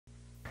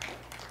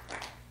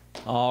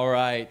All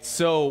right,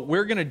 so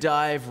we're going to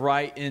dive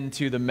right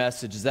into the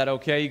message. Is that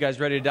okay? You guys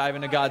ready to dive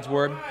into God's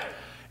Word?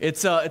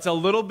 It's a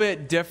little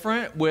bit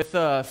different with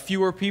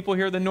fewer people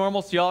here than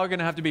normal, so y'all are going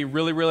to have to be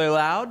really, really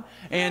loud.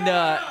 And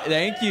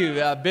thank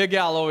you. Big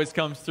Al always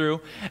comes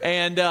through.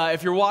 And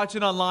if you're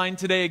watching online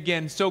today,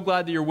 again, so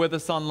glad that you're with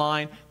us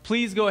online.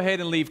 Please go ahead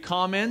and leave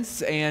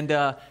comments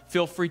and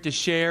feel free to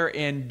share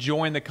and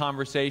join the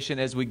conversation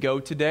as we go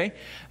today.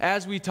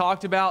 As we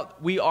talked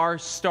about, we are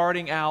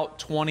starting out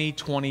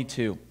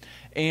 2022.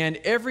 And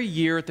every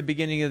year at the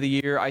beginning of the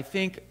year, I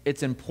think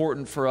it's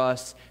important for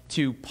us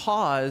to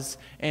pause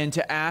and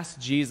to ask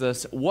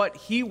Jesus what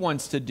he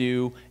wants to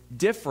do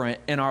different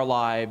in our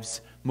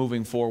lives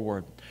moving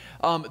forward.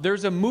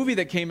 There's a movie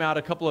that came out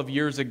a couple of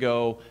years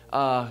ago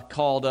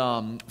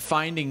called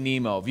Finding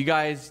Nemo.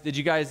 Did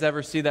you guys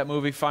ever see that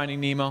movie, Finding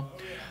Nemo?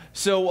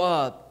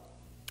 So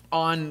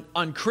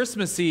on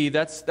Christmas Eve,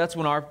 that's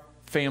when our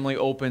family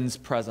opens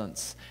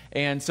presents.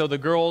 And so the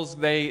girls,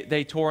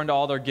 they tore into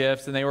all their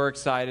gifts, and they were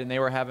excited, and they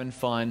were having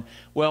fun.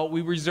 Well,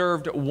 we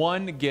reserved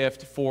one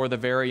gift for the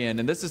very end,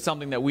 and this is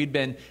something that we'd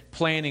been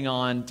planning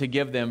on to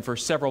give them for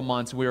several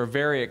months. We were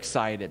very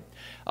excited.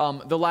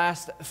 The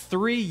last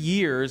 3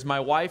 years,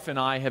 my wife and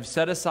I have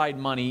set aside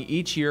money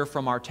each year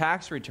from our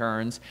tax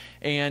returns,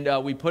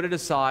 and we put it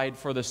aside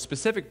for the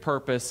specific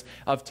purpose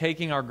of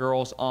taking our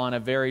girls on a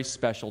very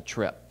special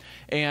trip.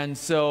 And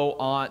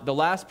so the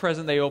last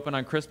present they opened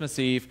on Christmas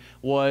Eve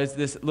was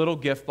this little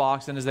gift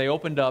box, and as they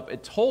opened up,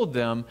 it told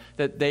them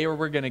that they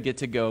were going to get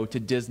to go to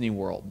Disney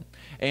World.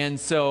 And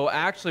so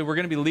actually, we're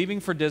going to be leaving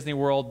for Disney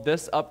World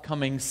this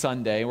upcoming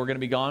Sunday. We're going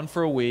to be gone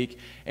for a week,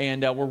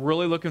 and we're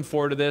really looking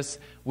forward to this.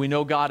 We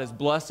know God has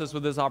blessed us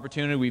with this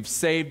opportunity. We've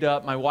saved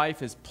up. My wife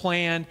has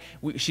planned.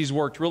 She's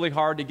worked really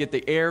hard to get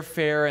the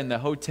airfare and the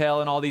hotel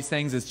and all these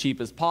things as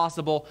cheap as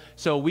possible,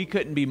 so we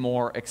couldn't be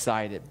more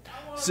excited.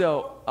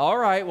 So, all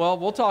right, well,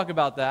 we'll talk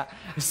about that.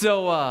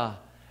 So,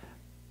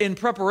 in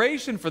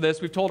preparation for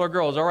this, we've told our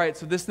girls, all right,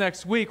 so this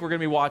next week we're going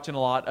to be watching a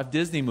lot of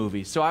Disney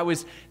movies. So I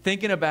was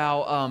thinking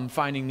about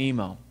Finding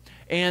Nemo.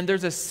 And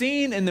there's a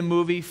scene in the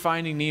movie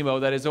Finding Nemo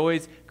that has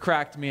always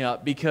cracked me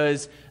up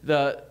because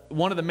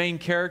one of the main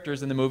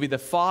characters in the movie, the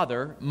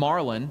father,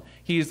 Marlin,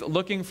 he's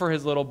looking for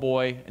his little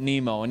boy,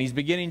 Nemo, and he's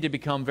beginning to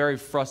become very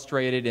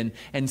frustrated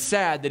and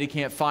sad that he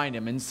can't find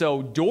him. And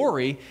so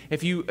Dory,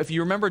 if you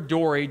remember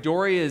Dory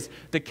is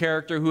the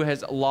character who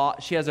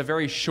she has a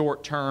very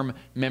short-term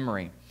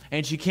memory.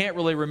 And she can't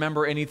really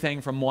remember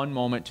anything from one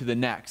moment to the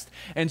next.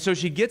 And so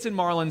she gets in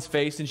Marlin's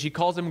face and she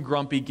calls him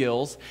Grumpy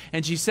Gills.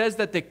 And she says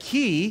that the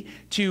key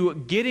to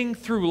getting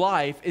through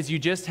life is you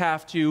just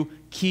have to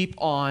keep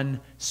on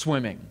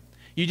swimming.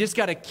 You just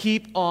got to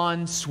keep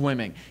on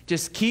swimming.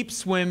 Just keep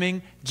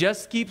swimming,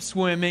 just keep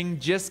swimming,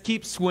 just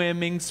keep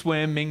swimming,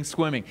 swimming,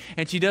 swimming.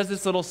 And she does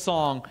this little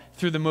song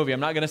through the movie. I'm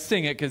not going to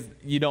sing it because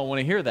you don't want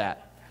to hear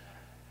that.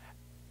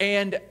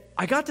 And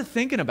I got to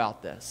thinking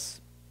about this.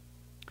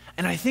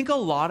 And I think a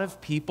lot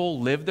of people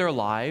live their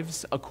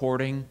lives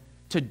according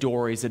to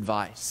Dory's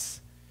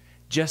advice.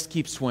 Just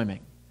keep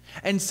swimming.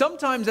 And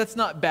sometimes that's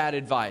not bad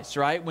advice,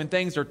 right? When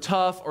things are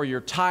tough or you're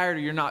tired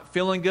or you're not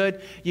feeling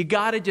good, you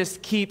got to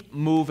just keep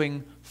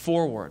moving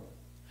forward.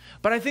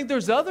 But I think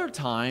there's other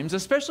times,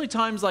 especially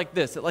times like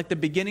this, at like the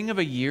beginning of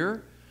a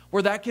year,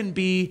 where that can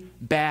be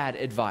bad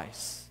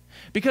advice.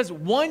 Because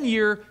one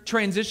year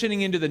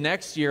transitioning into the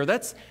next year,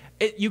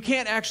 you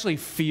can't actually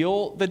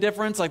feel the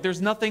difference. Like there's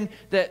nothing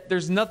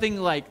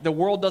like the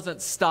world doesn't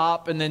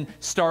stop and then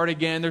start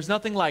again. There's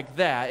nothing like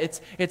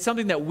that. It's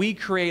something that we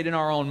create in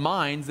our own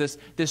minds,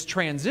 this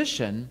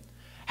transition.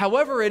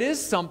 However, it is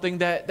something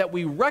that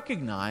we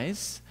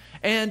recognize,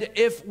 and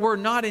if we're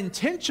not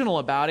intentional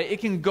about it, it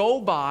can go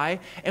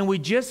by and we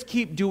just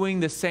keep doing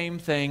the same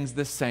things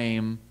the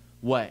same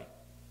way.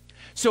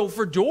 So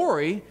for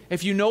Dory,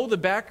 if you know the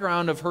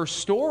background of her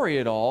story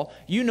at all,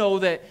 you know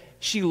that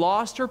she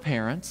lost her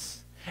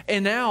parents,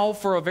 and now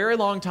for a very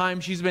long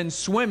time she's been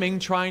swimming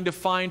trying to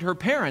find her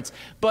parents.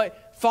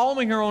 But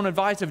following her own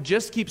advice of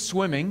just keep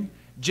swimming,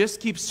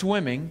 just keep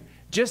swimming,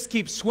 just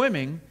keep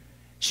swimming,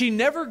 she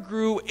never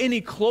grew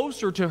any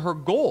closer to her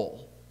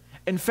goal.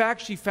 In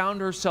fact, she found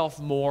herself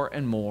more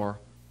and more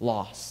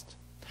lost.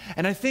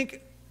 And I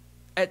think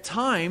at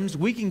times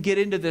we can get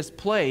into this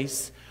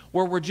place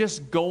where we're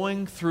just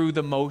going through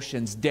the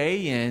motions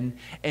day in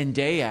and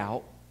day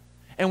out.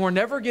 And we're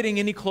never getting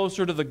any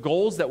closer to the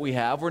goals that we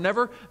have. We're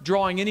never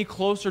drawing any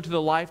closer to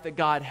the life that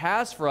God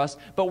has for us,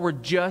 but we're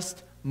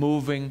just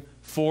moving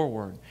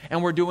forward.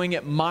 And we're doing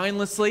it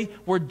mindlessly.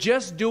 We're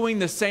just doing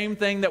the same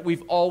thing that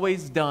we've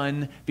always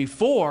done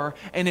before,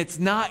 and it's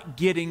not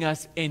getting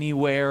us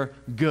anywhere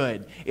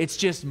good. It's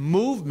just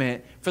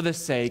movement for the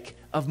sake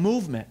of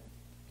movement.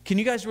 Can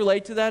you guys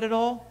relate to that at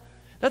all?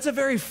 That's a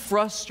very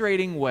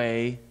frustrating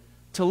way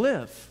to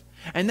live.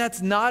 And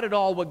that's not at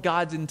all what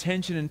God's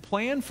intention and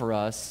plan for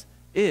us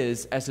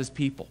is as His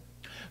people.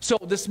 So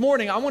this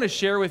morning I want to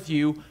share with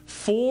you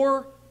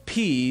 4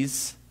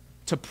 P's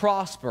to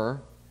prosper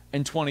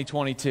in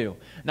 2022.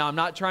 Now, I'm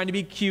not trying to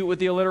be cute with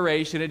the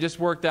alliteration. It just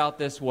worked out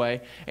this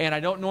way. And I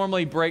don't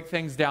normally break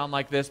things down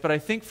like this, but I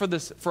think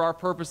for our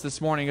purpose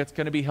this morning, it's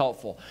going to be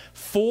helpful.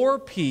 4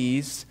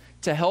 P's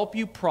to help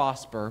you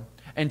prosper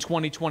in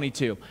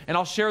 2022. And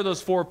I'll share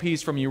those 4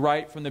 P's from you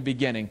right from the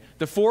beginning.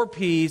 The 4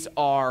 P's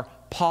are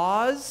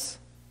pause,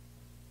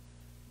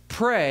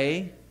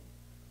 pray,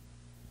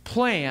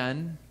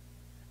 plan,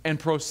 and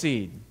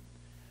proceed.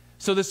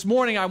 So this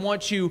morning, I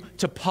want you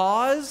to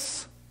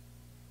pause,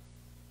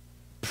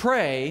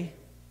 pray,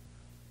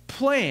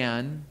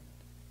 plan,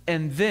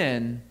 and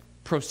then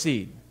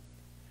proceed.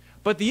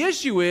 But the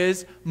issue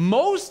is,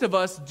 most of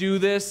us do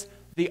this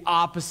the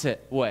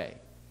opposite way,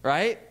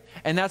 right?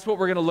 And that's what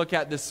we're going to look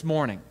at this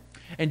morning.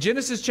 In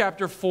Genesis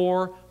chapter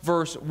 4,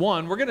 verse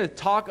 1, we're going to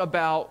talk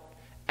about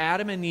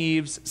Adam and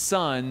Eve's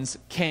sons,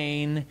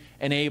 Cain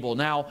and Abel.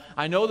 Now,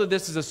 I know that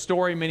this is a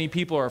story many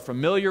people are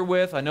familiar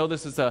with. I know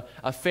this is a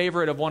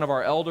favorite of one of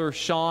our elders,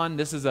 Sean.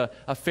 This is a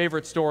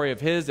favorite story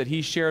of his that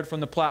he shared from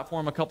the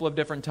platform a couple of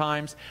different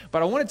times.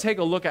 But I want to take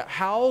a look at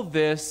how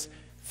this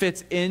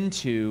fits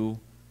into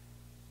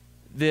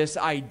this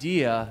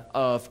idea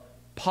of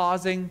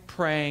pausing,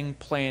 praying,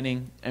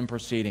 planning, and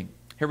proceeding.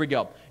 Here we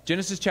go.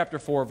 Genesis chapter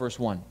 4, verse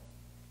 1.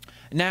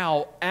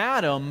 Now,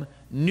 Adam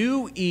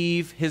knew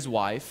Eve, his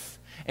wife,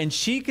 and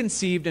she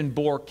conceived and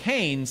bore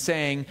Cain,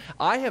 saying,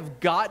 I have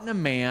gotten a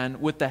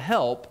man with the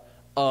help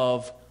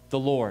of the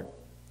Lord.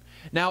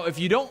 Now, if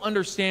you don't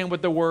understand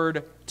what the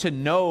word to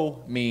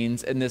know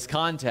means in this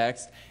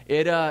context,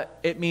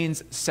 it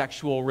means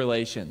sexual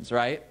relations,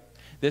 right?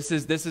 This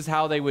is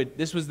how they would,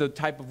 this was the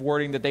type of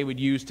wording that they would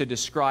use to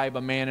describe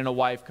a man and a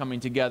wife coming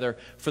together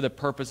for the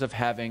purpose of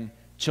having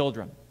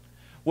children.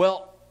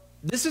 Well,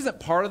 this isn't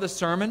part of the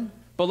sermon,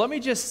 but let me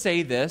just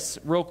say this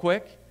real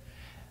quick.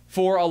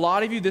 For a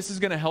lot of you, this is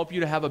going to help you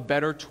to have a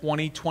better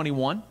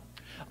 2021.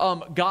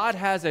 God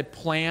has a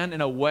plan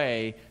and a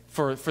way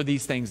for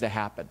these things to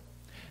happen.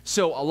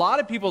 So a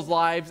lot of people's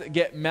lives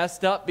get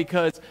messed up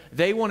because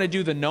they want to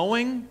do the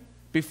knowing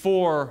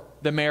before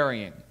the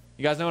marrying.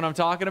 You guys know what I'm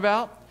talking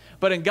about?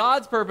 But in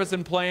God's purpose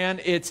and plan,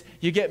 it's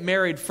you get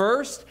married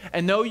first,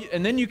 and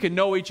then you can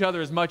know each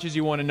other as much as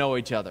you want to know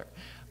each other.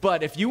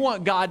 But if you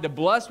want God to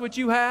bless what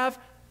you have,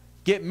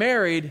 get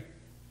married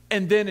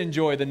and then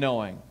enjoy the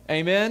knowing.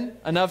 Amen?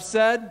 Enough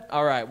said?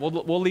 All right,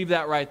 we'll leave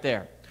that right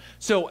there.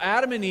 So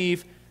Adam and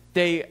Eve,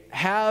 they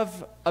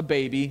have a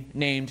baby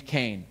named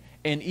Cain,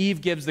 and Eve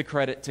gives the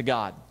credit to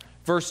God.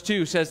 Verse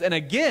 2 says, and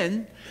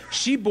again,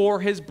 she bore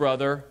his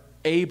brother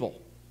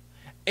Abel.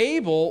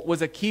 Abel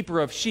was a keeper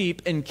of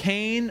sheep, and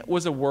Cain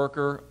was a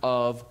worker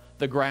of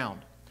the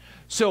ground.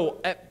 So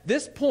at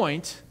this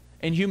point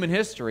in human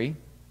history,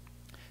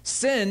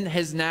 sin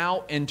has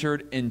now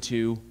entered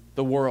into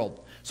the world.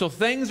 So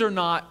things are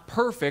not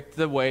perfect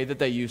the way that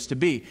they used to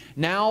be.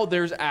 Now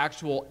there's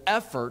actual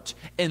effort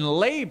and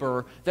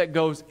labor that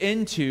goes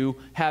into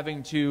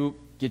having to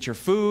get your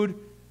food,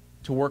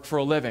 to work for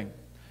a living.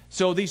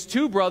 So these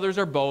two brothers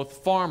are both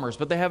farmers,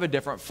 but they have a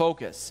different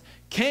focus.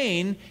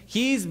 Cain,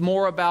 he's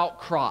more about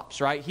crops,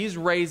 right? He's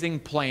raising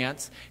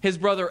plants. His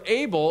brother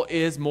Abel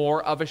is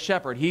more of a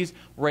shepherd. He's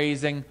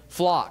raising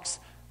flocks.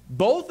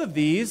 Both of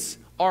these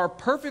are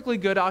perfectly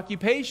good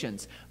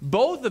occupations.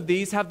 Both of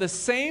these have the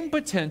same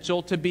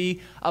potential to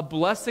be a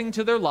blessing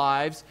to their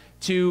lives,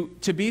 to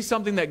be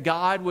something that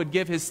God would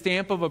give his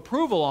stamp of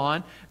approval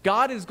on.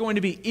 God is going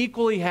to be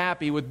equally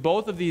happy with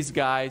both of these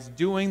guys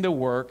doing the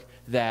work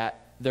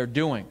that they're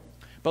doing.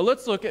 But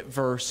let's look at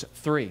verse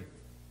 3.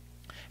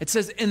 It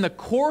says, in the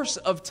course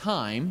of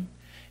time,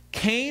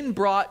 Cain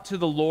brought to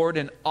the Lord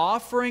an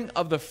offering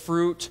of the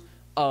fruit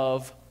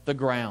of the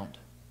ground.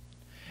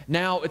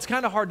 Now, it's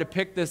kind of hard to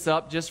pick this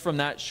up just from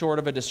that short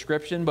of a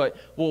description, but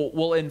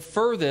we'll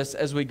infer this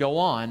as we go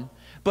on.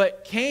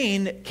 But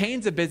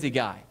Cain's a busy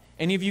guy.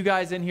 Any of you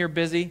guys in here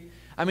busy?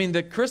 I mean,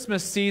 the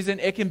Christmas season,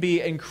 it can be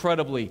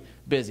incredibly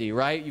busy,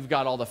 right? You've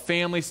got all the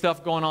family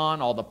stuff going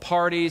on, all the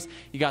parties,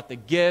 you got the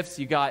gifts,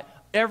 you got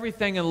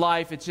everything in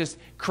life. It's just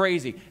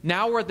crazy.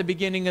 Now we're at the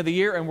beginning of the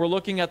year, and we're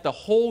looking at the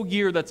whole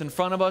year that's in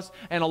front of us,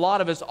 and a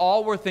lot of us,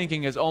 all we're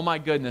thinking is, oh my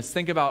goodness,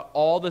 think about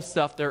all the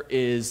stuff there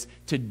is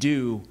to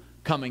do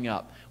coming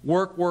up.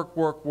 Work, work,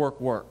 work,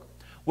 work, work.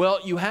 Well,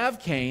 you have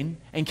Cain,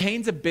 and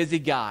Cain's a busy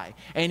guy,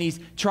 and he's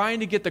trying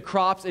to get the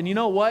crops, and you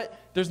know what?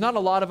 There's not a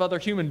lot of other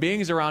human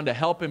beings around to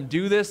help him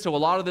do this, so a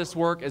lot of this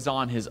work is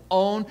on his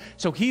own.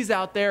 So he's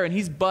out there, and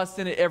he's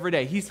busting it every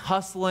day. He's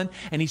hustling,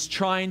 and he's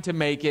trying to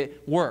make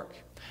it work.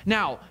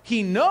 Now,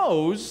 he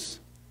knows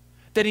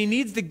that he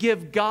needs to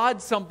give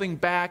God something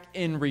back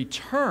in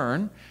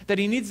return, that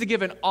he needs to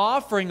give an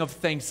offering of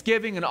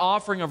thanksgiving, an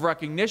offering of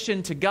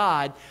recognition to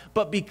God,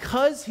 but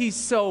because he's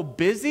so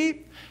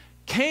busy,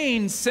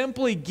 Cain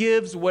simply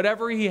gives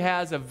whatever he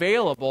has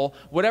available,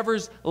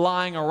 whatever's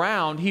lying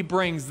around, he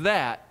brings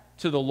that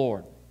to the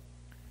Lord.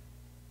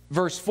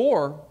 Verse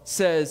 4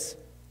 says,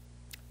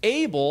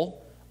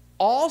 Abel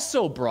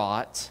also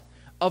brought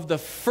of the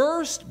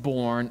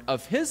firstborn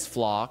of his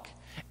flock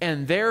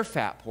and their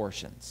fat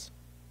portions.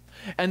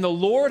 And the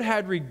Lord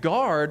had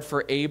regard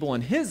for Abel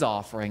and his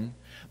offering,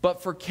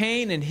 But for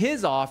Cain and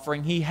his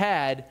offering, he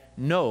had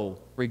no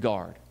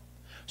regard.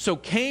 So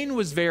Cain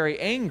was very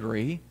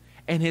angry,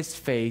 and his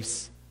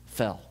face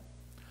fell.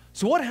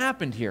 So what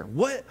happened here?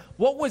 What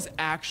was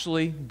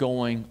actually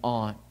going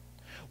on?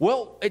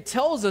 Well, it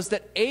tells us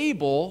that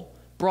Abel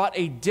brought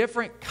a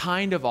different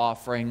kind of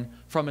offering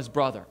from his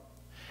brother.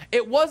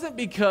 It wasn't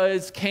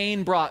because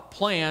Cain brought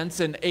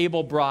plants and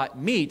Abel brought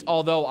meat,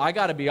 although I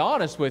got to be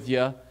honest with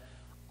you,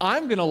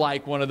 I'm going to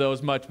like one of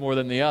those much more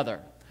than the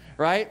other,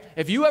 right?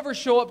 If you ever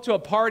show up to a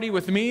party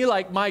with me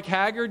like Mike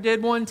Haggard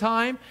did one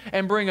time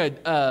and bring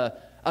a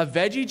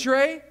veggie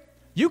tray,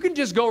 you can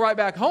just go right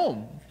back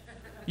home.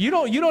 You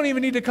don't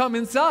even need to come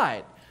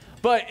inside.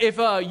 But if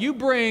you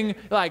bring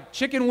like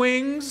chicken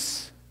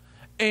wings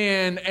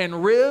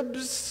and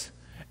ribs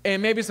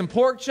and maybe some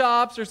pork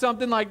chops or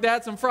something like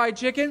that, some fried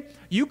chicken,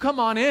 you come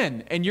on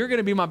in and you're going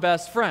to be my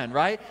best friend,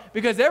 right?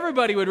 Because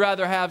everybody would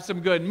rather have some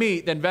good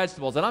meat than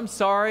vegetables. And I'm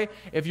sorry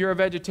if you're a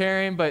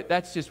vegetarian, but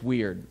that's just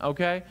weird,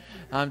 okay?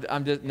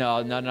 I'm just,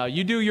 no,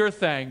 you do your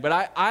thing,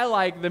 but I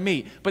like the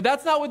meat. But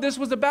that's not what this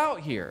was about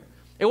here.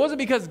 It wasn't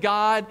because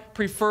God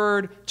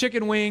preferred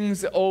chicken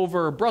wings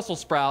over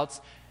Brussels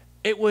sprouts.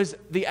 It was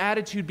the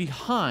attitude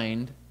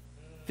behind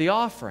the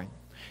offering.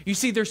 You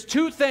see, there's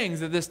two things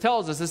that this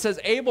tells us. It says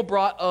Abel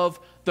brought of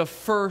the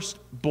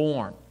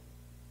firstborn.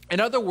 In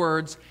other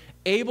words,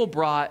 Abel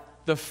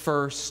brought the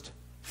first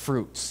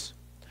fruits.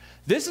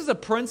 This is a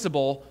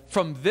principle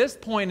from this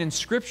point in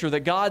Scripture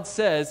that God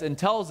says and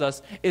tells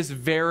us is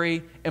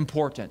very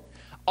important.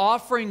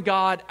 Offering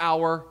God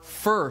our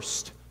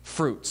first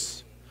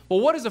fruits.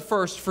 Well, what is a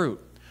first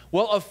fruit?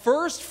 Well, a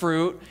first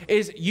fruit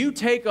is you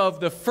take of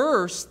the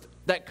first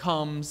that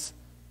comes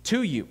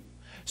to you.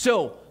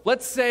 So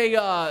let's say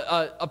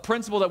a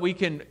principle that we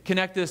can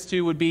connect this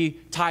to would be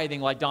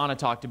tithing, like Donna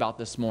talked about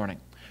this morning.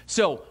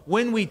 So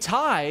when we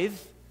tithe,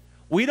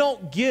 we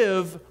don't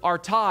give our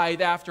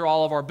tithe after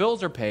all of our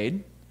bills are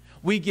paid.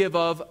 We give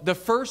of the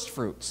first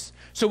fruits.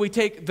 So we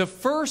take the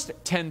first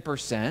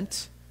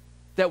 10%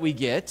 that we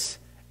get,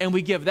 and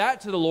we give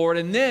that to the Lord,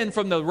 and then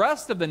from the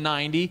rest of the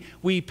 90,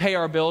 we pay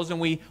our bills and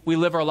we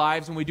live our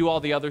lives and we do all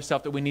the other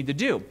stuff that we need to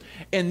do.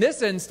 In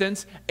this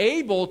instance,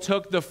 Abel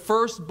took the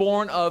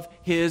firstborn of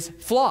his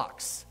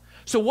flocks.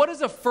 So what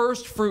does a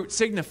first fruit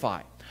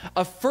signify?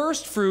 A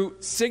first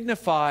fruit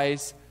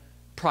signifies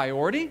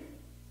priority,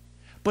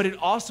 but it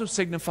also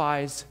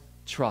signifies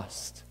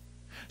trust.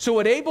 So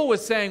what Abel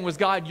was saying was,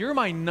 God, you're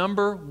my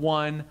number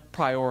one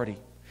priority.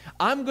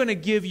 I'm going to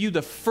give you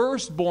the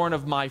firstborn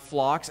of my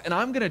flocks, and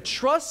I'm going to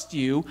trust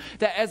you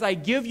that as I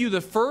give you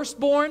the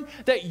firstborn,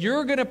 that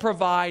you're going to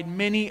provide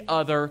many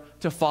other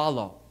to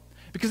follow.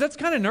 Because that's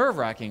kind of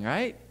nerve-wracking,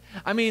 right?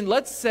 I mean,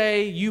 let's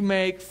say you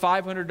make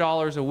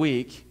 $500 a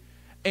week,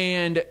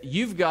 and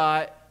you've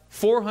got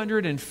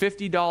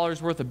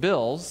 $450 worth of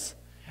bills,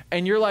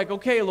 and you're like,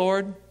 okay,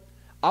 Lord,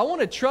 I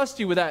want to trust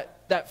you with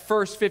that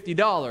first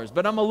 $50,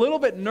 but I'm a little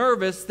bit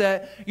nervous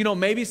that,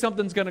 maybe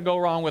something's going to go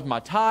wrong with my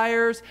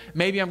tires.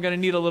 Maybe I'm going to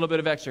need a little bit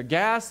of extra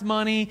gas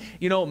money.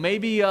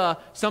 Maybe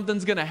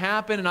something's going to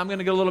happen and I'm going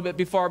to get a little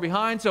bit far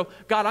behind. So,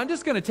 God, I'm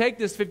just going to take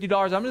this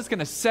 $50. I'm just going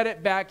to set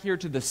it back here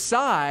to the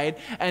side,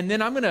 and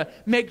then I'm going to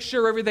make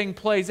sure everything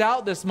plays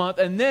out this month.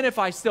 And then if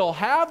I still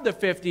have the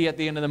 50 at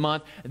the end of the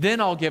month,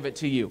 then I'll give it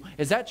to you.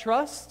 Is that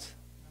trust?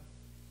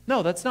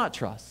 No, that's not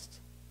trust.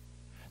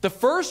 The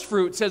first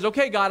fruit says,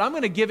 okay, God, I'm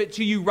going to give it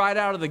to you right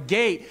out of the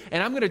gate,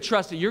 and I'm going to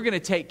trust that you're going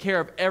to take care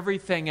of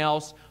everything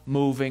else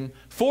moving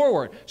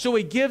forward. So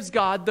he gives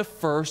God the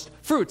first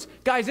fruits.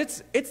 Guys,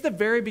 it's the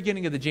very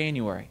beginning of the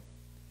January.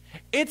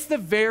 It's the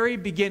very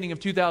beginning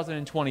of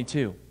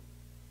 2022.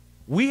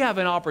 We have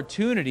an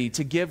opportunity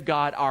to give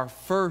God our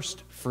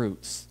first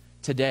fruits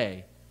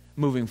today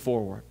moving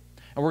forward.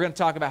 And we're going to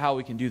talk about how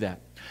we can do that.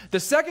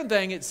 The second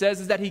thing it says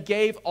is that he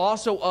gave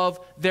also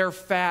of their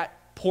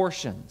fat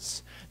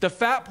portions. The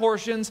fat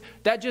portions,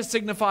 that just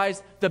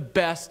signifies the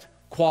best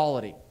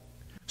quality.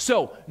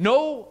 So,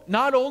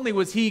 not only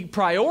was he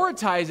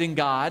prioritizing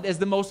God as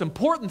the most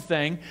important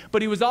thing,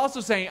 but he was also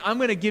saying, I'm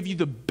going to give you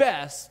the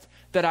best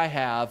that I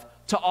have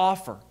to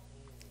offer.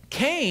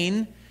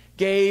 Cain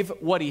gave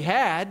what he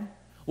had,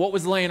 what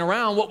was laying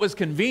around, what was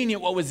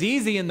convenient, what was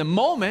easy in the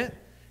moment.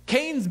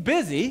 Cain's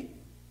busy.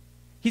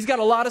 He's got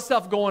a lot of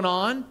stuff going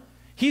on.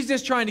 He's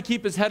just trying to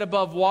keep his head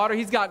above water.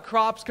 He's got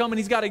crops coming.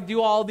 He's got to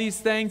do all these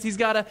things. He's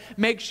got to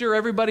make sure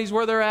everybody's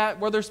where they're at,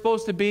 where they're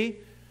supposed to be.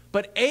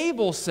 But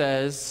Abel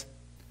says,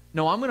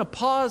 no, I'm going to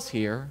pause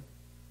here.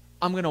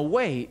 I'm going to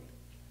wait,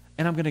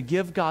 and I'm going to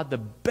give God the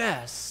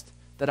best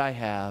that I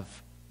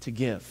have to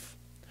give.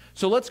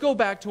 So let's go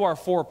back to our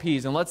 4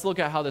 Ps, and let's look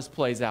at how this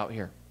plays out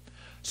here.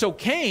 So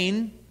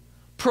Cain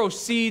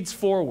proceeds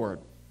forward.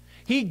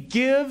 He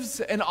gives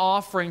an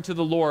offering to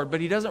the Lord, but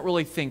he doesn't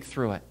really think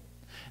through it.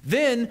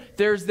 Then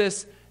there's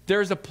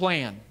a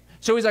plan.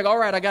 So he's like, all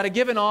right, I got to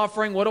give an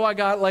offering. What do I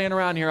got laying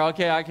around here?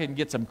 Okay, I can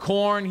get some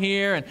corn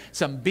here and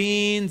some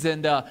beans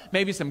and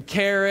maybe some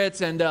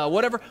carrots and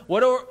whatever. What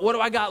do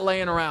I got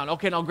laying around?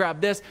 Okay, and I'll grab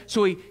this.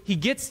 So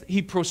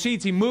he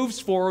proceeds, he moves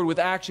forward with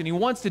action. He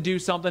wants to do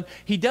something.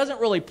 He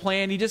doesn't really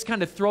plan. He just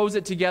kind of throws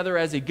it together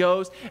as he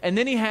goes. And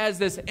then he has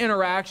this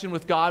interaction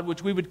with God,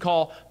 which we would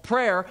call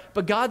prayer.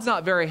 But God's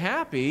not very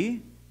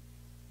happy.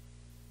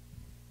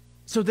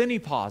 So then he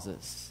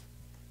pauses.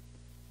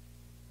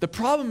 The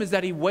problem is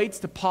that he waits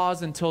to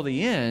pause until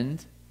the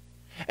end,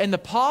 and the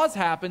pause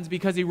happens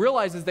because he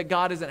realizes that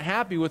God isn't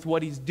happy with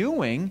what he's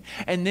doing,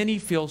 and then he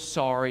feels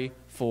sorry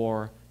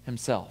for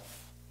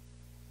himself.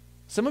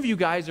 Some of you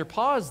guys are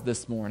paused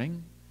this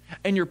morning,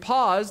 and you're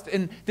paused,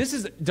 and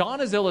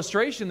Donna's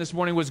illustration this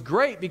morning was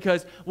great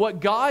because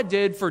what God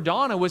did for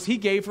Donna was he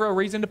gave her a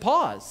reason to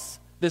pause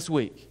this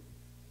week.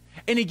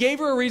 And he gave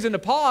her a reason to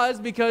pause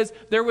because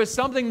there was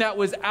something that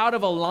was out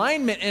of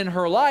alignment in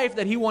her life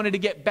that he wanted to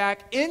get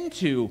back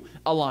into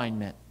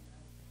alignment.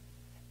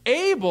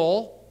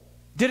 Abel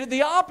did it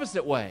the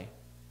opposite way.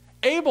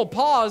 Abel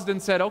paused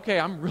and said, okay,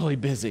 I'm really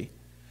busy.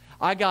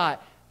 I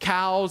got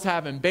cows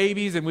having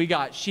babies and we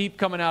got sheep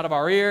coming out of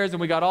our ears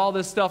and we got all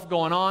this stuff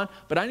going on,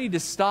 but I need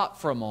to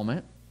stop for a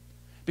moment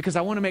because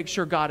I want to make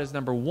sure God is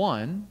number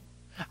one.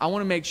 I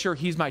want to make sure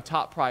he's my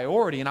top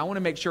priority, and I want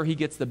to make sure he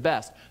gets the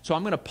best. So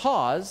I'm going to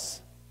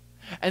pause,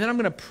 and then I'm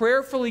going to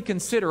prayerfully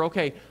consider,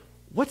 okay,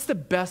 what's the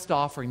best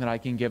offering that I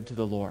can give to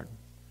the Lord?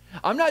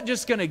 I'm not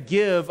just going to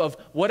give of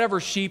whatever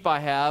sheep I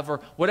have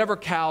or whatever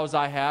cows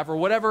I have or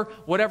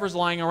whatever's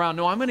lying around.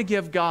 No, I'm going to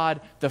give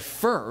God the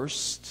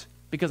first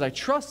because I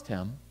trust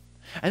him,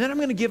 and then I'm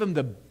going to give him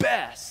the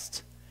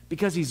best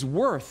because he's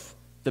worth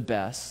the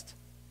best,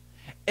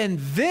 and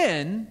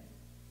then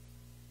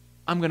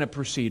I'm going to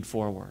proceed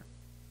forward.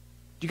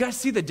 Do you guys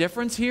see the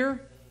difference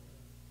here?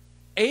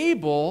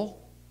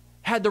 Abel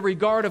had the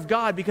regard of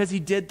God because he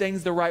did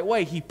things the right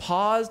way. He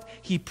paused,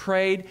 he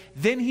prayed,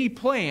 then he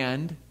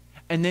planned,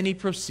 and then he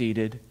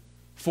proceeded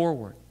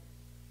forward.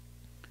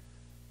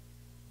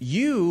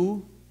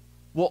 You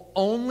will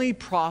only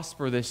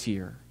prosper this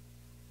year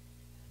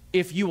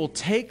if you will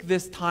take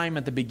this time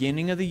at the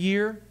beginning of the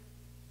year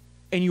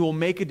and you will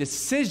make a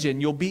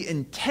decision, you'll be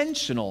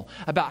intentional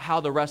about how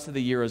the rest of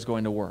the year is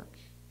going to work.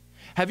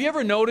 Have you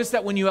ever noticed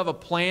that when you have a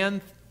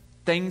plan,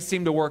 things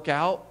seem to work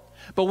out?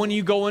 But when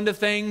you go into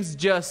things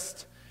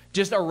just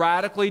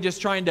erratically, just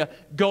trying to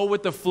go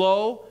with the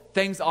flow,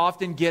 things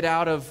often get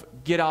out of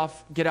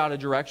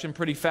direction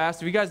pretty fast.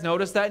 Have you guys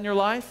noticed that in your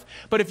life?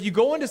 But if you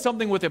go into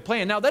something with a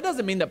plan, now that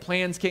doesn't mean that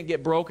plans can't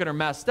get broken or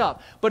messed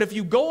up. But if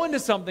you go into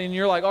something and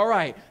you're like, all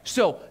right,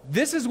 so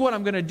this is what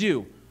I'm going to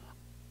do.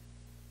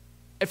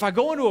 If I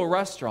go into a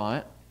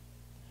restaurant,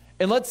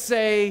 and let's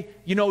say,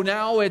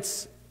 now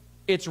it's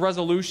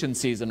resolution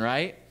season,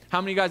 right?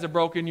 How many of you guys have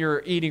broken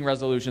your eating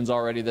resolutions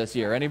already this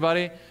year?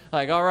 Anybody?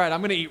 Like, all right,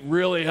 I'm going to eat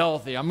really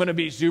healthy. I'm going to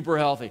be super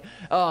healthy.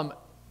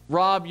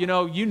 Rob,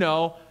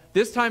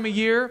 this time of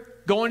year,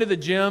 going to the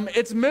gym,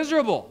 it's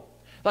miserable.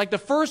 Like the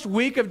first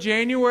week of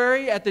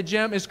January at the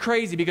gym is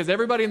crazy because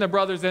everybody and their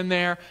brother's in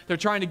there. They're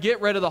trying to get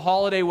rid of the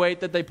holiday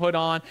weight that they put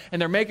on,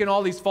 and they're making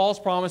all these false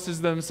promises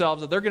to themselves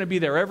that they're going to be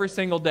there every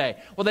single day.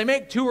 Well, they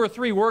make 2 or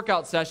 3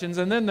 workout sessions,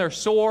 and then they're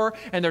sore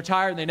and they're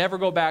tired, and they never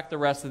go back the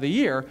rest of the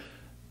year.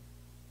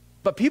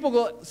 But people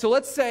go, so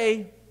let's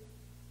say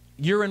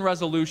you're in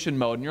resolution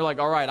mode, and you're like,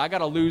 all right, I got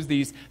to lose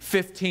these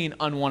 15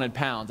 unwanted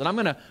pounds, and I'm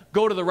going to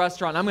go to the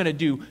restaurant, and I'm going to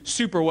do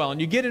super well. And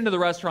you get into the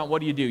restaurant,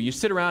 what do? You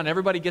sit around, and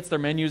everybody gets their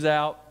menus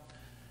out,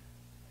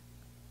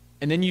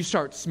 and then you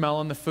start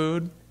smelling the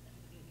food.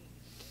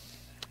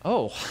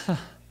 Oh,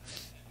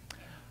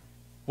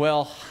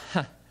 well,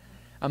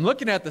 I'm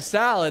looking at the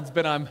salads,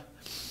 but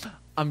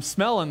I'm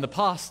smelling the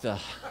pasta.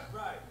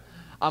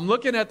 I'm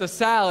looking at the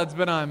salads,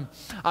 but I'm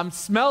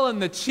smelling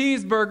the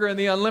cheeseburger and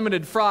the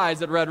unlimited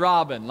fries at Red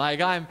Robin. Like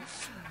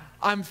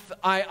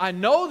I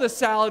know the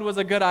salad was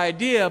a good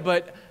idea,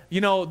 but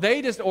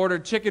they just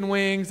ordered chicken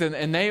wings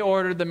and they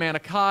ordered the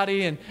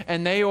manicotti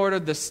and they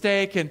ordered the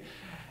steak, and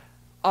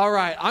all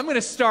right, I'm going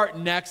to start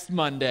next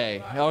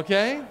Monday,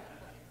 okay?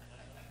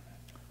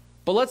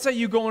 But let's say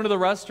you go into the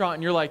restaurant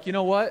and you're like, you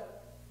know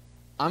what?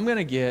 I'm going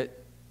to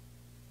get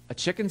a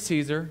chicken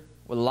Caesar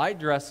with light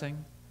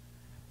dressing.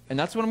 And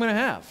that's what I'm going to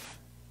have.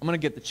 I'm going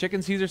to get the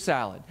chicken Caesar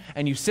salad.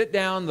 And you sit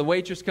down, the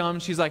waitress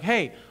comes, she's like,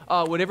 hey,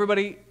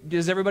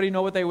 does everybody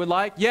know what they would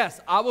like? Yes,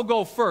 I will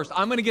go first.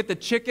 I'm going to get the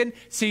chicken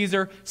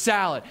Caesar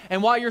salad.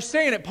 And while you're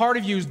saying it, part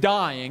of you's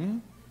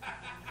dying,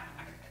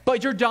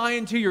 but you're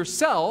dying to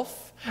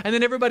yourself, and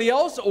then everybody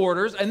else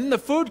orders, and then the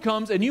food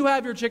comes, and you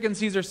have your chicken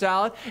Caesar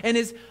salad, and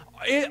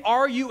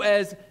are you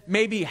as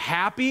maybe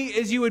happy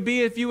as you would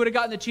be if you would have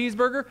gotten the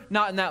cheeseburger?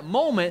 Not in that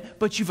moment,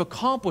 but you've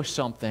accomplished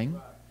something.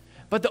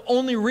 But the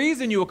only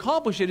reason you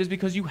accomplish it is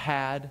because you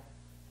had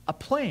a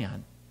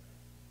plan.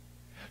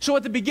 So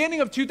at the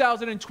beginning of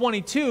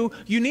 2022,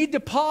 you need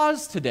to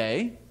pause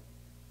today,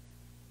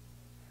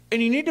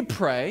 and you need to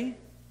pray.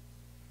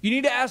 You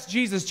need to ask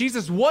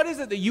Jesus, what is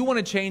it that you want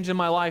to change in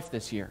my life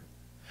this year?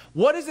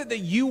 What is it that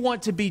you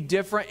want to be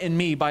different in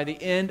me by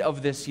the end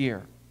of this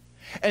year?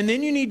 And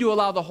then you need to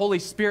allow the Holy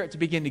Spirit to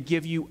begin to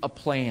give you a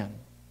plan.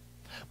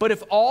 But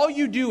if all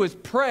you do is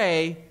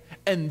pray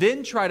and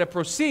then try to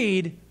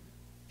proceed,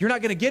 you're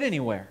not going to get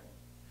anywhere.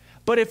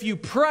 But if you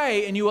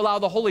pray and you allow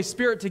the Holy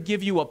Spirit to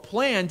give you a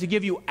plan, to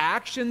give you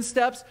action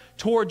steps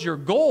towards your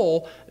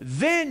goal,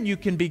 then you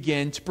can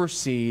begin to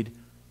proceed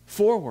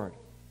forward.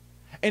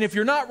 And if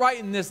you're not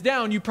writing this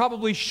down, you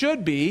probably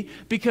should be,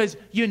 because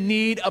you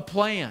need a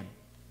plan.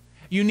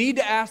 You need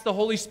to ask the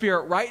Holy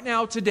Spirit right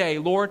now today,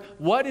 Lord,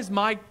 what is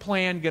my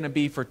plan going to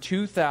be for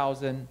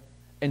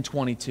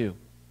 2022?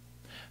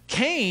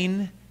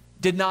 Cain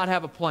did not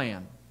have a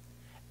plan.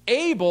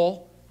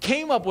 Abel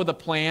came up with a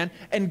plan,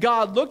 and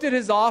God looked at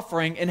his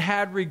offering and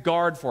had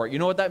regard for it. You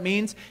know what that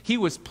means? He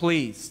was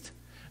pleased.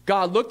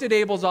 God looked at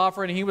Abel's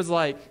offering and he was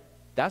like,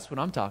 that's what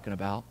I'm talking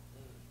about.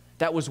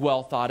 That was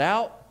well thought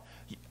out.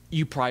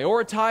 You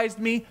prioritized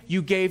me.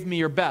 You gave me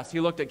your best. He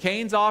looked at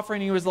Cain's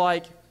offering and he was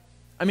like,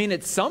 I mean,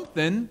 it's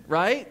something,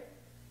 right?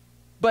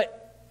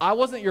 But I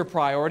wasn't your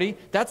priority.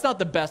 That's not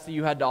the best that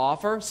you had to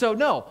offer. So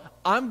no,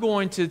 I'm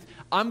going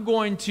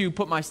to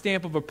put my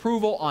stamp of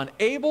approval on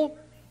Abel,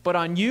 but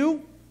on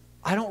you,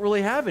 I don't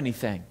really have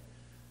anything.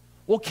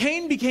 Well,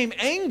 Cain became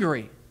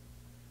angry.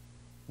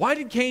 Why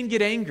did Cain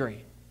get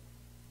angry?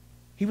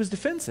 He was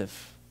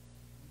defensive.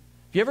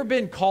 Have you ever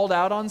been called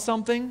out on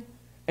something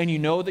and you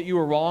know that you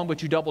were wrong,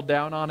 but you doubled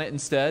down on it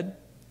instead?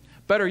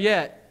 Better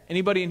yet,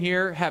 anybody in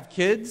here have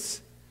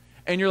kids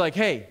and you're like,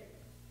 hey,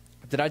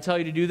 did I tell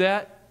you to do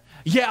that?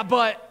 Yeah,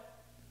 but,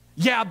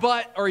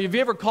 or have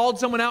you ever called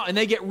someone out and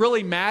they get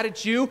really mad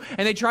at you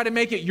and they try to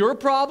make it your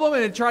problem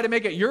and they try to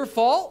make it your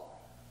fault?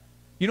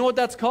 You know what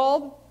that's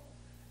called?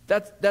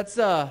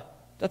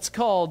 That's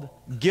called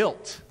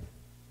guilt.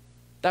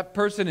 That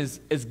person is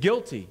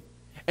guilty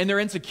and their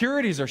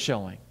insecurities are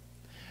showing.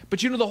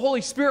 But you know, the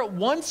Holy Spirit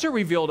wants to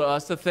reveal to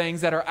us the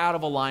things that are out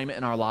of alignment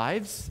in our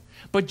lives.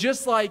 But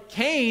just like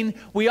Cain,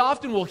 we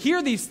often will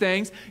hear these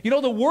things. You know,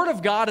 the Word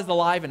of God is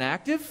alive and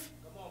active.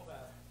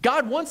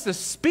 God wants to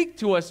speak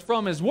to us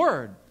from His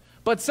Word.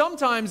 But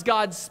sometimes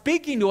God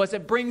speaking to us,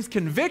 it brings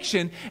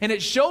conviction and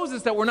it shows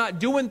us that we're not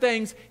doing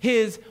things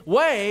His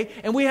way.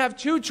 And we have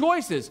two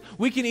choices.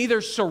 We can either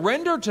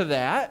surrender to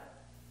that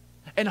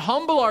and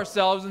humble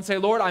ourselves and say,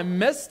 Lord, I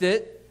missed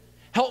it.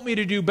 Help me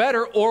to do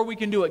better. Or we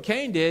can do what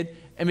Cain did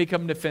and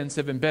become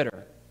defensive and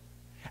bitter.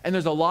 And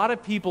there's a lot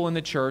of people in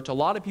the church, a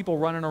lot of people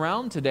running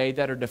around today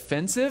that are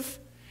defensive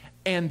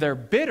and they're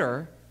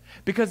bitter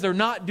because they're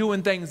not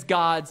doing things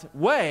God's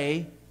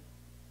way,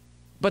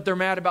 but they're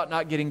mad about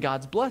not getting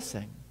God's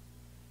blessing.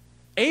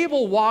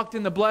 Abel walked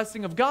in the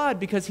blessing of God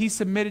because he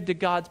submitted to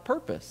God's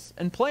purpose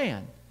and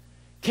plan.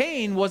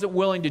 Cain wasn't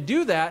willing to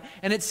do that,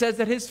 and it says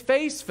that his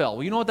face fell.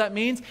 Well, you know what that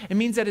means? It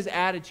means that his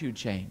attitude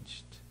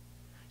changed.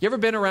 You ever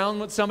been around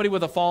with somebody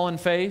with a fallen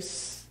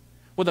face,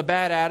 with a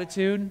bad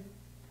attitude?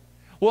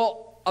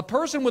 Well, a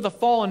person with a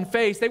fallen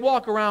face, they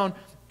walk around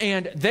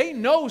and they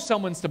know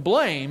someone's to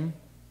blame,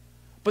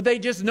 but they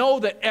just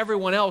know that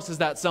everyone else is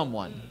that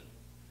someone.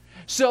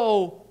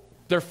 So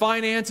their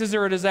finances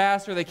are a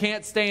disaster. They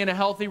can't stay in a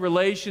healthy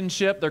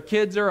relationship. Their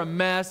kids are a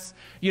mess.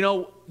 You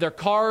know, their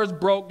cars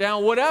broke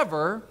down,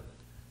 whatever.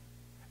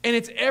 And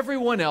it's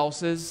everyone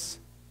else's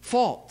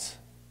fault.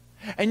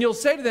 And you'll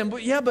say to them,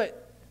 but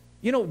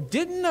you know,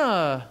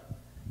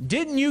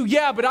 didn't you?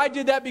 Yeah, but I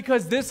did that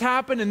because this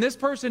happened and this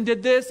person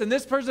did this and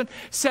this person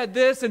said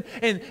this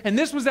and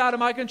this was out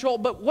of my control.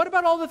 But what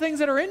about all the things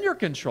that are in your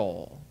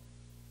control?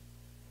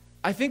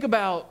 I think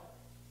about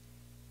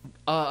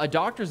a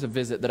doctor's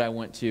visit that I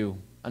went to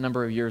a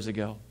number of years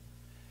ago.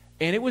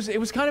 And it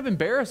was kind of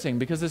embarrassing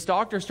because this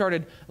doctor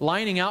started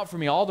lining out for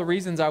me all the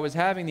reasons I was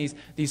having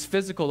these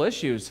physical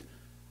issues.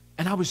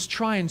 And I was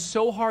trying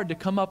so hard to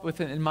come up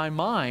with, in my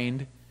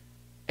mind,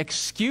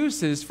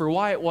 excuses for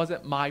why it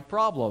wasn't my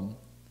problem,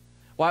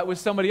 why it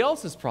was somebody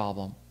else's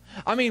problem.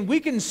 I mean, we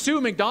can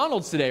sue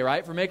McDonald's today,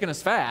 right, for making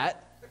us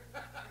fat.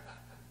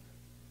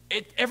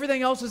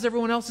 Everything else is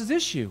everyone else's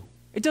issue.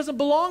 It doesn't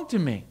belong to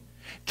me.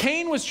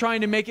 Cain was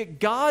trying to make it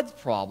God's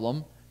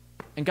problem,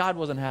 and God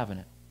wasn't having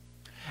it.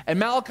 In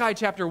Malachi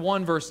chapter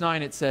 1, verse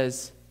 9, it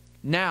says,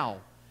 now,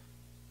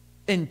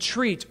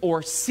 entreat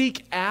or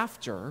seek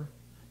after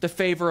the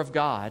favor of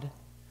God,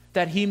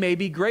 that He may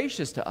be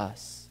gracious to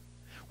us.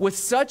 With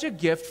such a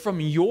gift from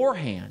your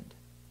hand,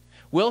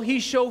 will He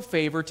show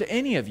favor to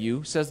any of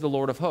you, says the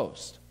Lord of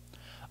hosts.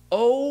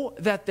 Oh,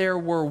 that there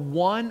were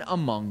one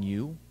among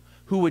you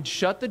who would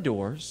shut the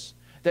doors,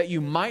 that you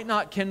might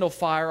not kindle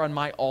fire on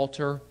my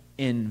altar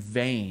in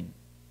vain.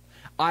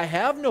 I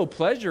have no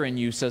pleasure in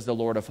you, says the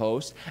Lord of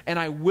hosts, and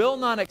I will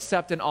not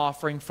accept an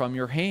offering from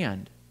your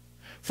hand.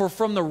 For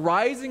from the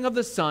rising of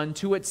the sun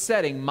to its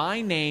setting,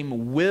 my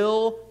name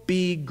will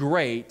be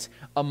great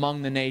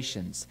among the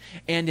nations.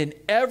 And in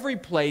every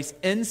place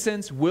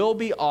incense will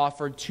be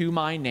offered to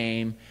my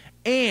name,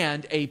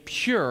 and a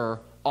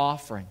pure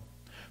offering.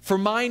 For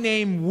my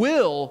name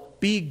will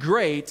be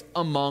great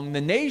among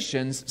the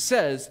nations,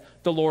 says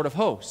the Lord of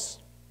hosts.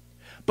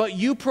 But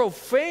you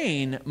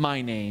profane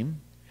my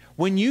name,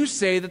 when you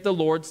say that the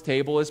Lord's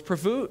table is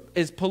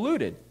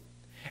polluted,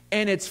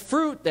 and its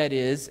fruit, that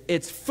is,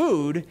 its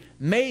food,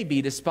 may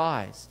be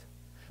despised.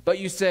 But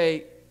you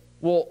say,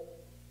 well,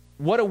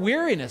 what a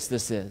weariness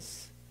this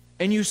is,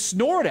 and you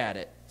snort at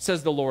it,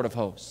 says the Lord of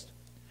hosts.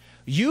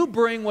 You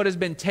bring what has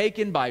been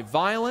taken by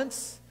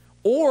violence,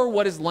 or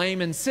what is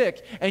lame and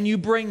sick, and you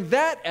bring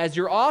that as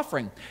your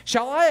offering.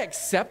 Shall I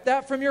accept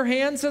that from your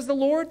hand, says the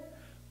Lord?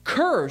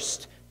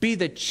 Cursed be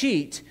the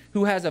cheat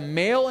who has a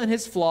male in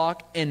his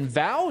flock and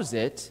vows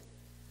it,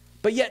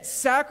 but yet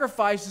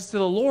sacrifices to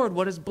the Lord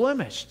what is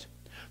blemished.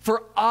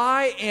 For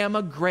I am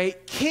a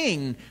great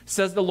king,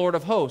 says the Lord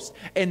of hosts,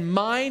 and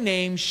my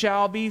name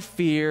shall be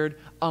feared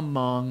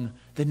among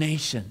the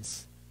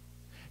nations.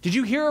 Did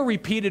you hear a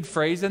repeated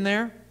phrase in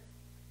there?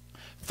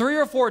 3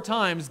 or 4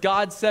 times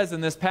God says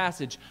in this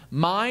passage,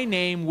 my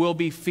name will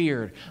be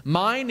feared.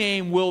 My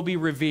name will be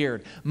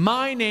revered.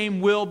 My name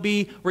will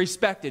be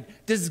respected.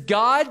 Does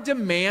God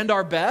demand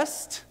our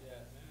best? Yeah.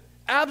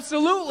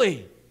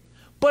 Absolutely.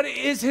 But it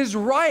is His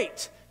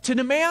right to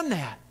demand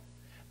that.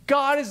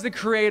 God is the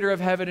creator of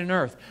heaven and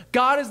earth.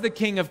 God is the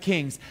King of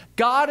kings.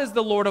 God is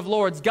the Lord of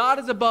lords. God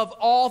is above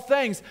all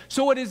things.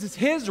 So it is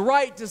His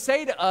right to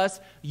say to us,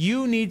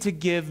 you need to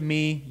give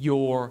me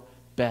your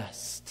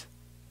best.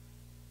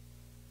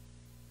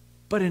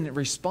 But in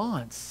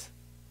response,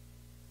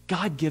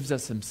 God gives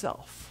us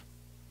Himself,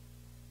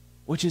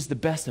 which is the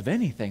best of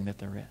anything that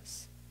there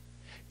is.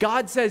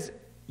 God says,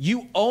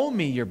 you owe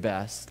me your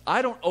best.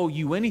 I don't owe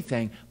you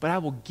anything, but I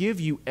will give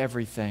you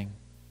everything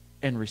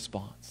in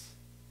response.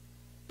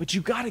 But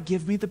you got to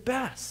give me the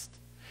best.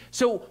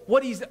 So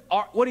what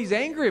he's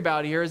angry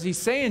about here is he's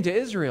saying to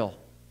Israel,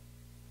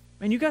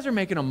 man, you guys are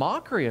making a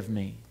mockery of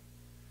me.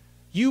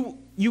 You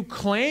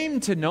claim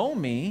to know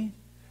me.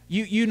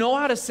 You know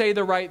how to say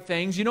the right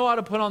things. You know how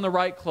to put on the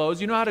right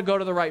clothes. You know how to go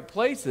to the right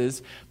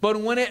places.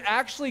 But when it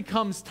actually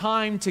comes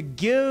time to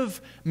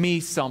give me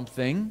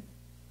something,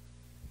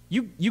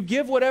 you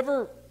give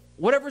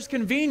whatever's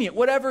convenient,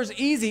 whatever's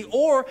easy,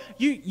 or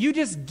you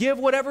just give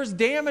whatever's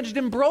damaged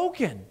and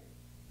broken.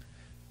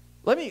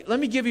 Let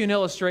me give you an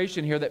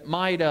illustration here that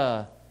might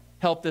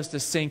help this to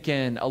sink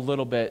in a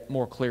little bit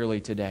more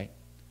clearly today.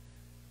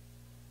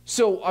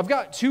 So I've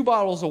got 2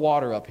 bottles of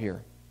water up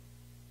here.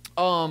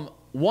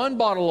 One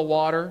bottle of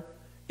water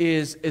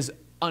is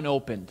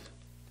unopened,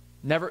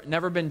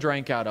 never been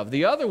drank out of.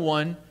 The other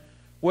one,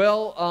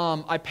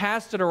 well, I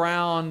passed it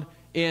around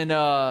in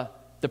the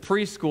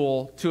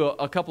preschool to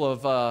a couple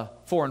of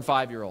 4 and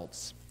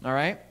 5-year-olds. All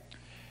right.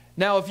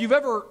 Now, if you've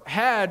ever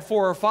had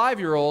 4 or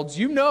 5-year-olds,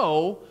 you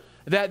know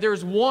that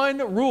there's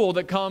one rule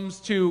that comes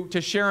to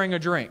sharing a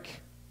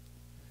drink.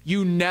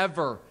 You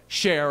never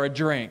share a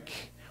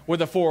drink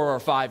with a 4 or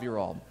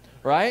 5-year-old,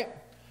 right?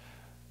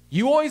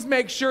 You always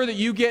make sure that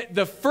you get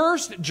the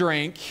first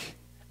drink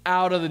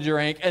out of the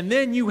drink, and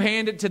then you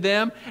hand it to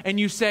them, and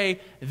you say,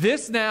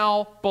 this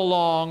now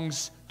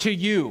belongs to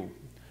you.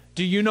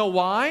 Do you know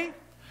why?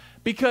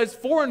 Because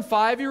 4 and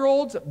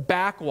 5-year-olds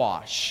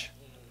backwash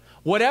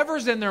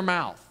whatever's in their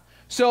mouth.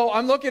 So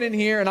I'm looking in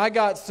here, and I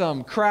got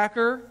some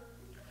cracker,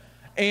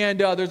 and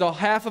there's a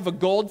half of a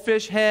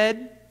goldfish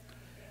head,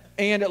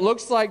 and it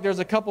looks like there's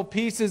a couple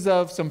pieces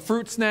of some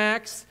fruit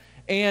snacks,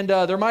 and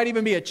there might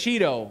even be a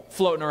Cheeto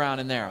floating around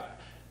in there.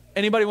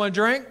 Anybody want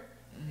to drink?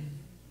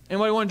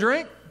 Anybody want to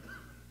drink?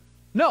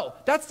 No,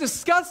 that's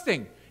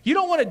disgusting. You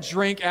don't want to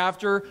drink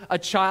after a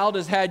child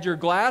has had your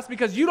glass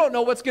because you don't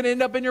know what's going to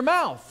end up in your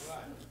mouth.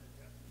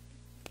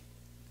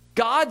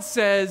 God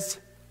says,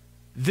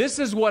 this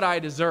is what I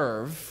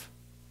deserve.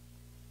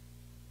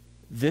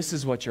 This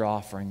is what you're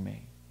offering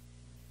me.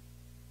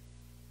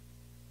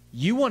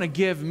 You want to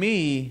give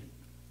me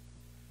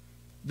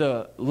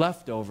the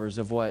leftovers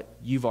of what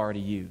you've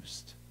already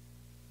used,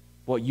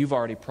 what you've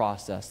already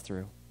processed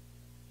through.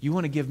 You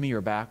want to give me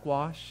your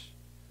backwash?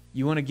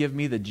 You want to give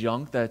me the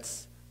junk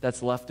that's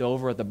left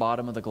over at the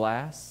bottom of the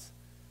glass?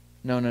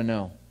 No, no,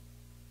 no.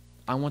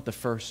 I want the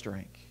first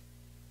drink.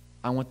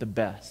 I want the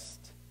best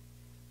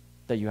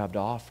that you have to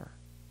offer.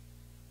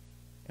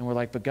 And we're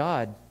like, but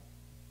God,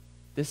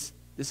 this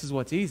is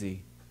what's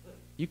easy.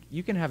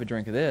 You can have a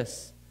drink of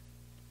this.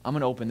 I'm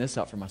going to open this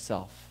up for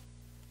myself.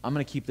 I'm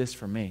going to keep this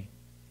for me.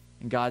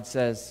 And God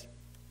says,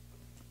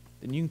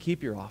 then you can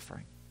keep your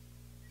offering.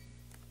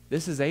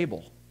 This is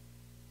Abel.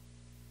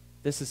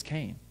 This is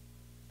Cain.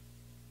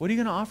 What are you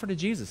going to offer to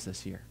Jesus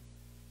this year?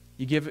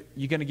 You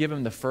going to give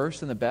him the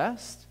first and the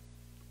best?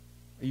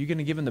 Or are you going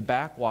to give him the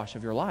backwash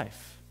of your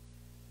life?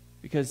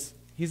 Because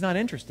he's not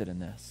interested in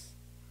this.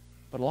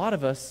 But a lot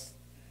of us,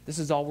 this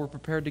is all we're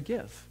prepared to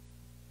give.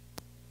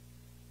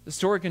 The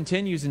story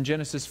continues in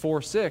Genesis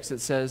 4:6.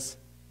 It says,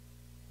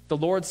 the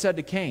Lord said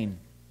to Cain,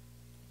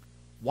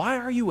 why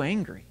are you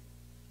angry?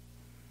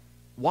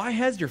 Why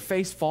has your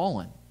face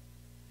fallen?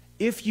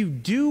 If you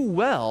do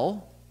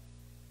well,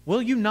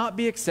 will you not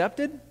be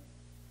accepted?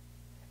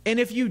 And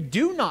if you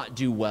do not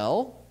do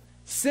well,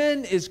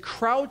 sin is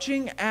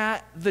crouching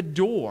at the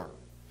door.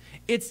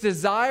 Its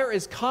desire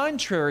is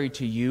contrary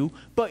to you,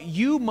 but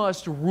you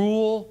must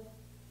rule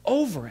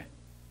over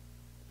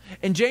it.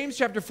 In James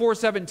chapter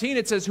 4:17,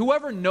 it says,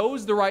 whoever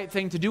knows the right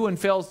thing to do and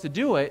fails to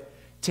do it,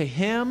 to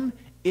him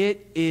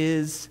it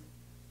is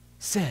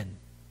sin.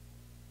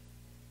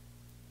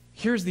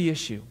 Here's the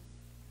issue.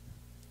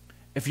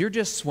 If you're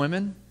just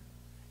swimming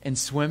and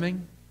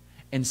swimming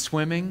and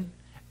swimming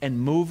and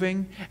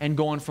moving and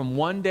going from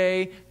one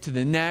day to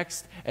the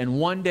next and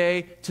one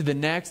day to the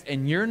next,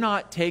 and you're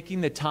not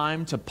taking the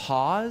time to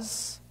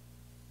pause,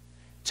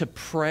 to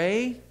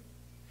pray,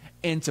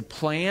 and to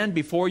plan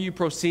before you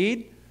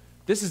proceed,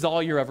 this is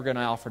all you're ever going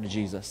to offer to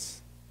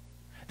Jesus.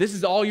 This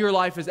is all your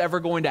life is ever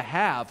going to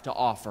have to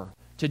offer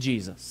to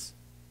Jesus.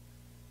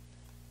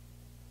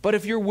 But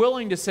if you're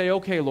willing to say,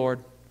 okay,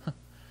 Lord,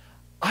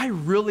 I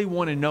really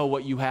want to know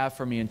what you have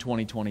for me in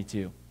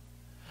 2022.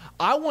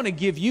 I want to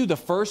give you the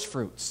first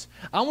fruits.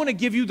 I want to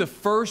give you the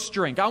first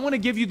drink. I want to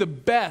give you the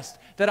best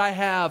that I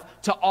have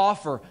to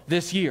offer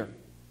this year.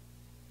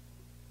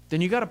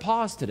 Then you got to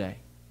pause today.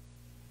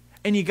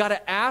 And you got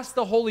to ask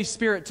the Holy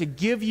Spirit to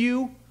give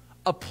you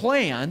a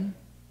plan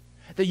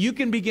that you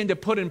can begin to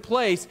put in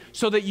place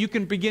so that you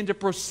can begin to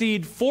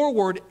proceed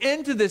forward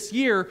into this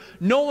year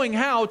knowing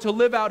how to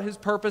live out His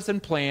purpose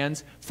and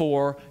plans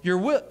for your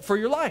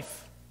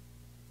life.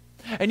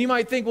 And you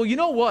might think, well, you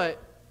know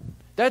what?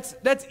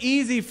 That's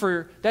easy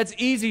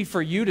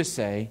for you to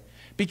say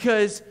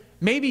because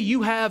maybe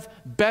you have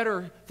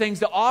better things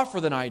to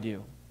offer than I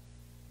do.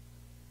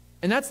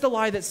 And that's the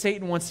lie that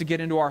Satan wants to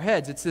get into our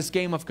heads. It's this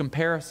game of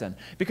comparison.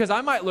 Because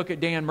I might look at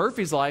Dan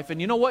Murphy's life,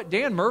 and you know what?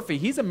 Dan Murphy,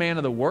 he's a man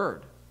of the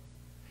Word.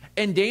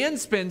 And Dan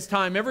spends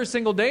time every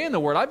single day in the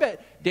Word. I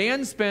bet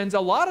Dan spends a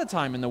lot of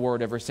time in the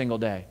Word every single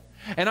day.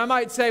 And I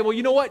might say, well,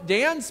 you know what?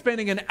 Dan's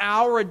spending an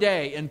hour a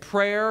day in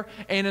prayer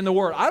and in the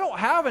Word. I don't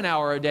have an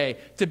hour a day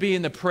to be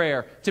in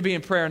prayer and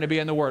to be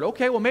in the Word.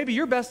 Okay, well, maybe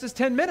your best is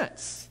 10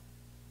 minutes.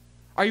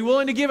 Are you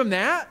willing to give Him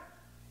that?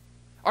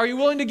 Are you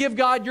willing to give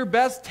God your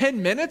best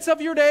 10 minutes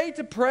of your day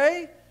to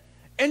pray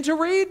and to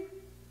read?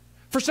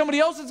 For somebody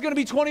else, it's going to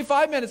be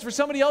 25 minutes. For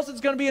somebody else,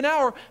 it's going to be an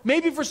hour.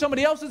 Maybe for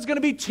somebody else, it's going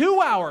to be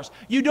 2 hours.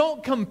 You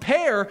don't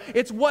compare.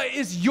 It's what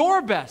is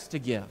your best to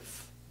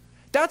give.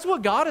 That's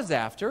what God is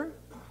after.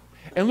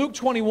 In Luke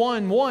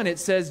 21:1, it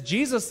says,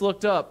 Jesus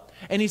looked up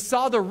and He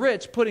saw the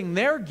rich putting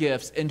their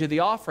gifts into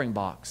the offering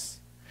box.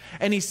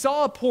 And He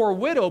saw a poor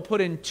widow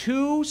put in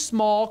 2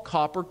 small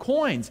copper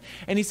coins.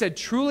 And He said,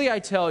 truly I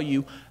tell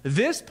you,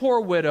 this poor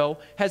widow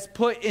has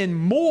put in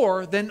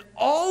more than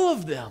all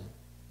of them.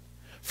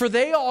 For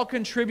they all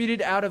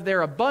contributed out of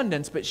their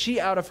abundance, but she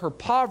out of her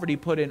poverty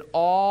put in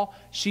all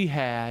she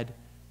had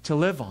to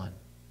live on.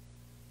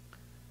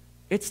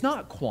 It's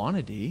not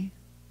quantity,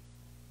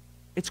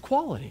 it's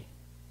quality.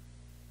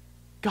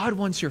 God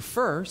wants your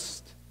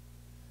first,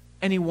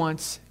 and He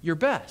wants your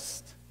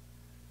best.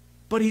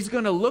 But He's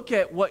going to look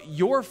at what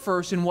your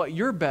first and what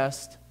your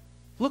best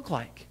look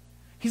like.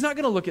 He's not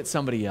going to look at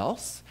somebody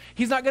else.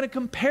 He's not going to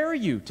compare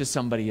you to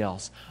somebody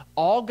else.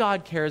 All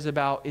God cares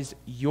about is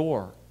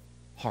your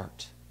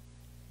heart.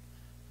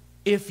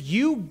 If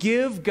you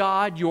give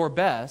God your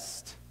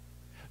best,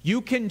 you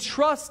can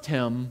trust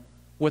Him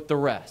with the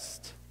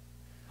rest.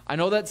 I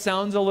know that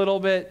sounds a little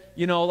bit,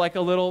 like a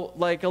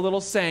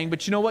little saying,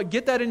 but you know what?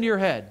 Get that into your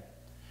head.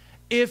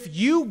 If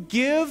you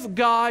give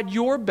God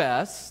your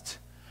best,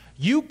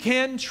 you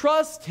can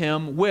trust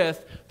Him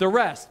with the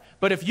rest.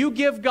 But if you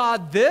give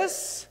God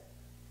this,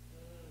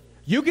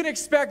 you can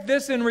expect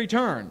this in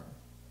return.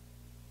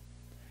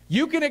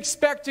 You can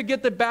expect to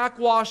get the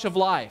backwash of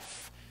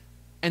life.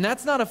 And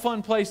that's not a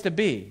fun place to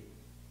be.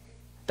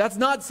 That's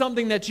not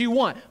something that you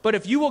want. But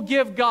if you will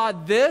give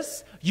God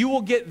this, you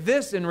will get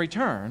this in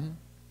return.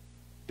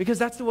 Because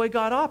that's the way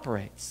God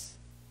operates.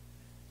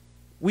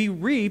 We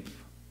reap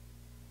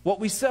what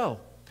we sow.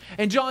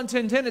 In John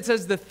 10:10 it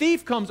says, the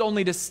thief comes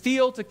only to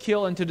steal, to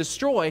kill, and to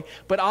destroy,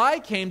 but I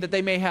came that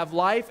they may have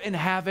life and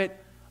have it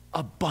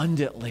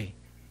abundantly.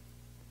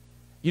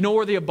 You know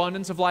where the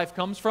abundance of life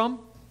comes from?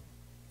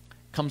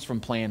 It comes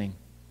from planning.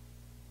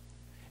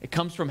 It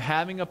comes from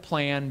having a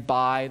plan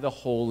by the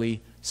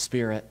Holy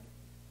Spirit.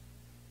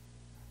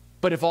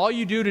 But if all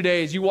you do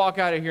today is you walk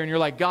out of here and you're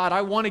like, God,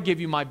 I want to give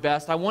you my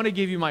best, I want to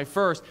give you my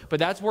first, but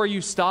that's where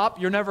you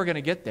stop, you're never going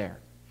to get there.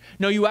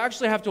 No, you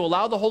actually have to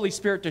allow the Holy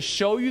Spirit to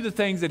show you the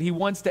things that He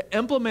wants to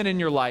implement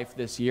in your life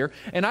this year.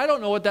 And I don't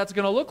know what that's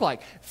going to look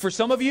like. For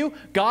some of you,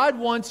 God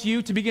wants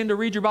you to begin to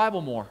read your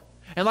Bible more.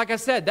 And like I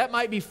said, that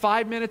might be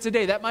 5 minutes a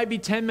day. That might be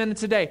 10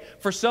 minutes a day.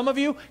 For some of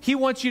you, He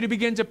wants you to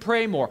begin to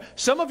pray more.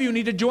 Some of you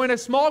need to join a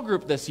small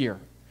group this year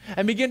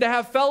and begin to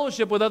have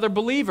fellowship with other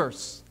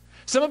believers.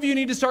 Some of you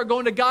need to start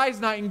going to guys'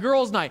 night and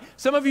girls' night.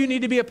 Some of you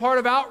need to be a part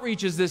of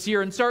outreaches this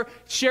year and start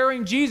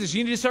sharing Jesus.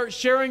 You need to start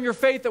sharing your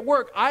faith at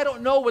work. I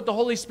don't know what the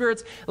Holy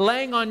Spirit's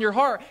laying on your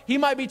heart. He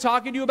might be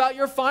talking to you about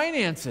your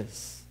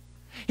finances.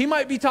 He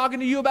might be talking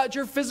to you about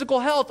your physical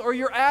health or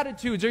your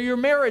attitudes or your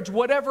marriage,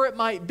 whatever it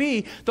might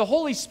be. The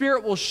Holy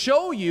Spirit will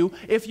show you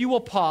if you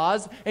will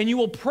pause and you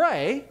will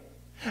pray.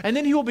 And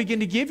then He will begin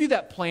to give you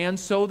that plan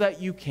so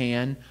that you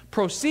can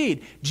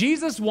proceed.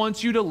 Jesus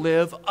wants you to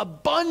live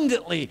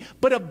abundantly,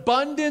 but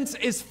abundance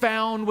is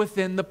found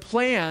within the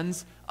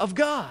plans of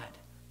God.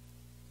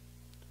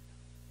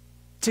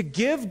 to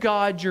give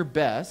God your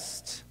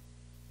best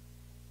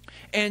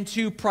and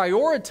to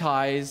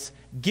prioritize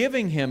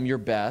giving him your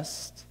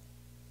best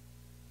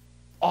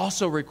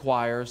also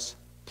requires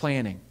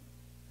planning.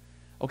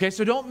 Okay,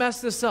 so don't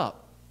mess this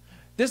up.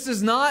 This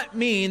does not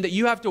mean that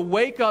you have to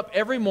wake up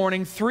every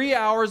morning 3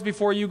 hours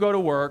before you go to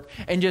work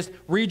and just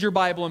read your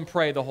Bible and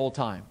pray the whole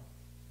time.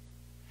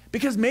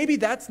 Because maybe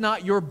that's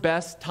not your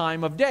best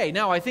time of day.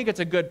 Now, I think it's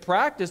a good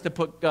practice to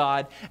put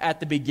God at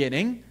the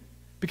beginning,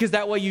 because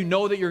that way you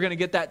know that you're going to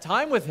get that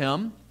time with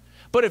him.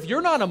 But if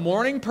you're not a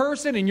morning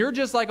person and you're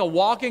just like a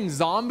walking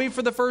zombie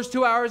for the first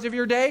 2 hours of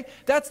your day,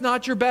 that's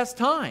not your best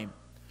time.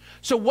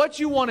 So what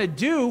you want to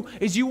do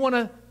is you want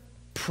to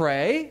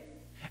pray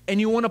and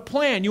you want to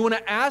plan. You want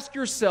to ask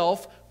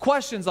yourself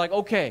questions like,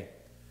 okay,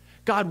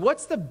 God,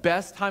 what's the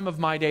best time of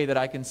my day that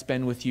I can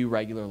spend with you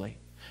regularly?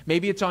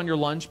 Maybe it's on your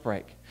lunch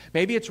break.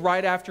 Maybe it's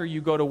right after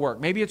you go to work.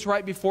 Maybe it's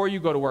right before you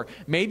go to work.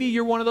 Maybe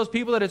you're one of those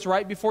people that it's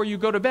right before you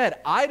go to bed.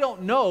 I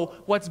don't know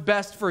what's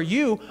best for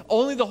you.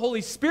 Only the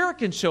Holy Spirit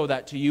can show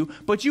that to you.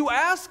 But you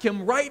ask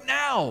him right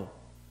now,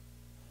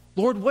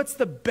 Lord, what's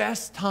the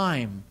best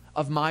time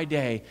of my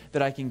day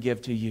that I can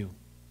give to you?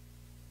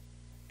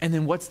 And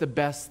then what's the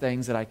best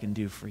things that I can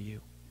do for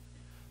you?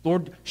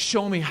 Lord,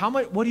 show me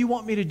what do you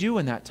want me to do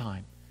in that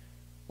time?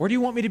 Where do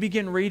you want me to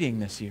begin reading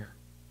this year?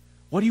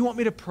 What do you want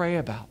me to pray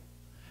about?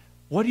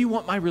 What do you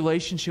want my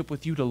relationship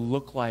with you to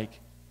look like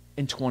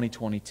in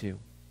 2022?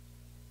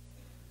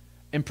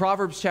 In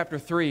Proverbs chapter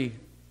 3,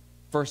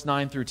 verse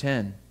 9 through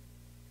 10,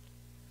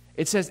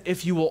 it says,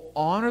 if you will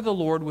honor the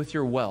Lord with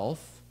your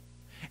wealth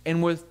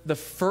and with the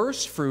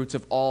first fruits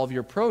of all of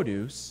your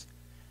produce,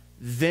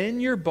 then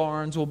your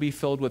barns will be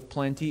filled with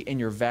plenty and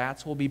your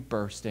vats will be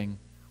bursting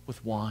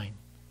with wine.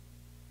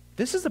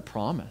 This is a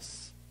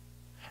promise.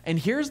 And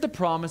here's the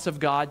promise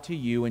of God to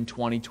you in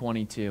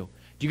 2022.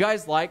 Do you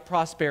guys like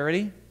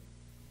prosperity?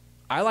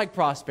 I like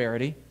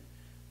prosperity.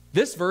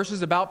 This verse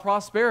is about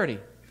prosperity.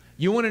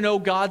 You want to know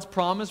God's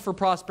promise for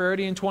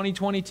prosperity in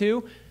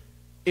 2022?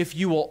 If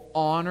you will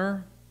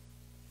honor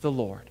the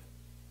Lord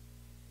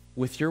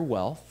with your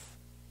wealth,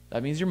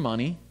 that means your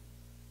money,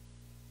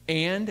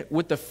 and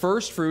with the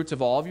first fruits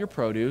of all of your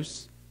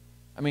produce.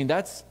 I mean,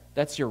 that's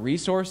your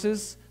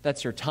resources,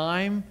 that's your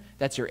time,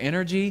 that's your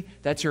energy,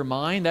 that's your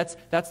mind,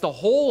 that's the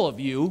whole of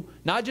you,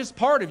 not just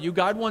part of you.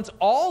 God wants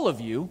all of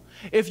you.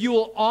 If you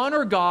will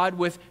honor God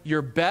with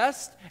your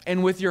best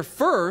and with your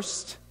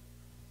first,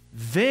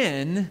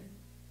 then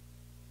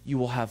you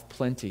will have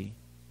plenty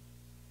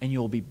and you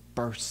will be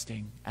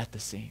bursting at the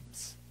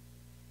seams.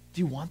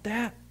 Do you want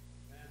that?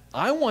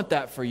 I want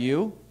that for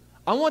you.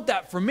 I want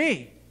that for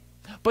me.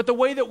 But the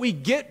way that we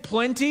get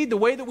plenty, the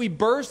way that we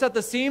burst at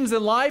the seams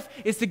in life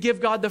is to give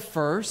God the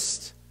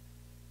first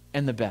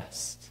and the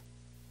best.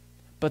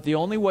 But the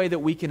only way that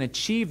we can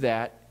achieve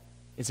that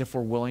is if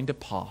we're willing to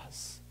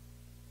pause,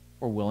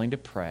 we're willing to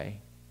pray,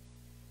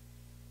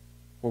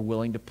 we're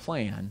willing to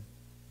plan,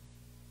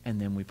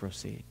 and then we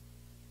proceed.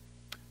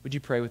 Would you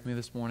pray with me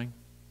this morning?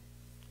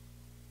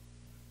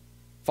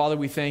 Father,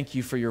 we thank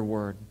you for your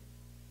word.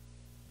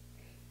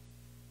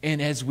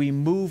 And as we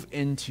move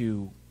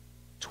into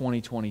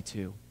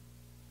 2022,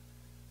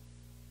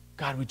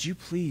 God, would you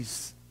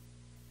please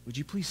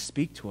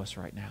speak to us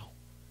right now?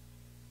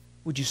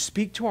 Would you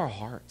speak to our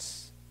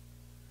hearts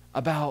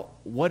about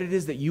what it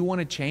is that you want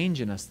to change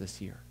in us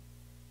this year?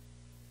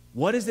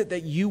 What is it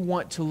that you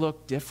want to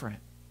look different?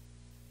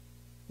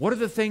 What are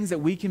the things that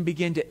we can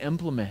begin to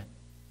implement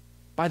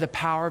by the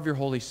power of your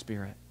Holy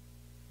Spirit?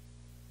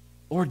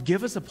 Lord,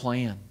 give us a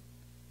plan.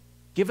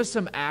 Give us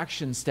some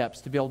action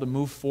steps to be able to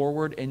move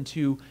forward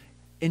into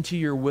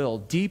your will,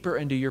 deeper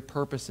into your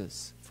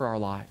purposes for our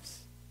lives.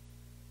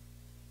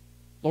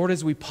 Lord,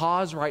 as we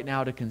pause right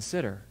now to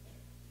consider,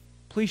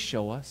 please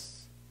show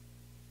us.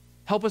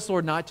 Help us,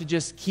 Lord, not to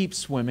just keep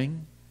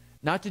swimming,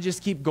 not to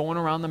just keep going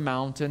around the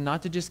mountain,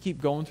 not to just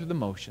keep going through the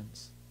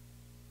motions.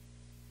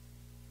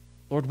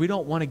 Lord, we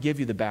don't want to give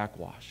you the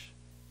backwash.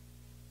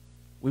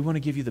 We want to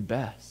give you the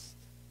best,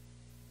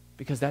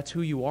 because that's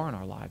who you are in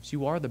our lives.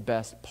 You are the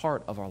best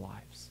part of our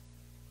lives.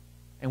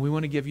 And we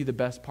want to give you the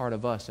best part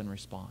of us in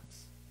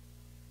response.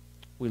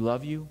 We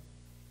love you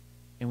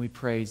and we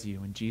praise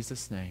you. In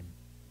Jesus' name,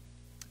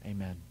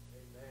 amen.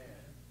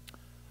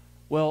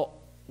 Well,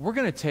 we're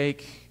going to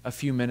take a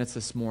few minutes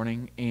this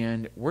morning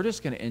and we're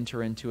just going to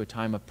enter into a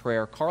time of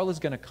prayer. Carla's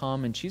going to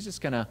come and she's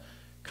just going to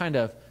kind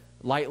of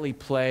lightly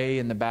play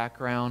in the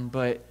background,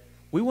 but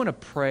we want to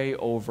pray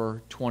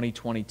over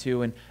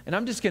 2022. And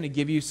I'm just going to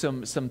give you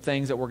some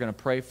things that we're going to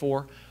pray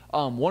for.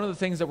 One of the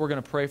things that we're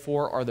going to pray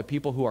for are the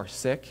people who are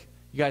sick.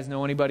 You guys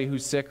know anybody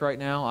who's sick right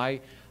now?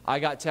 I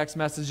got text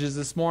messages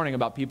this morning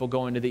about people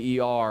going to the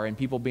ER and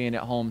people being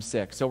at home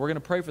sick. So we're going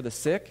to pray for the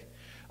sick.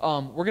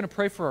 We're going to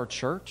pray for our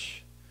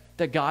church,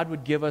 that God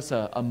would give us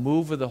a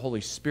move of the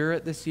Holy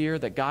Spirit this year,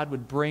 that God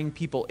would bring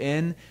people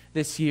in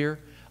this year.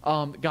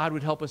 God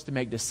would help us to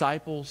make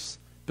disciples,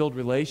 build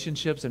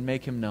relationships, and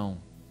make him known.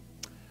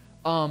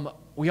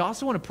 We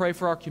also want to pray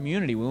for our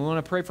community. We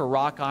want to pray for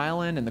Rock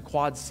Island and the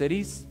Quad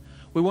Cities.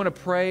 We want to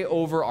pray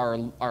over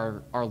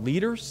our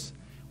leaders.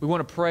 We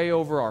want to pray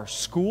over our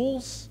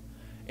schools.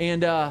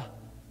 And I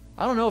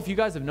don't know if you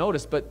guys have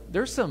noticed, but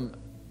there's some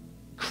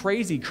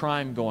crazy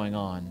crime going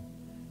on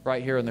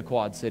right here in the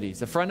Quad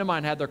Cities. A friend of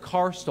mine had their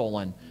car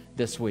stolen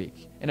this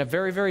week in a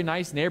very, very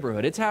nice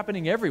neighborhood. It's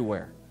happening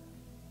everywhere.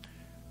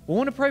 We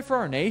want to pray for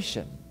our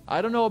nation.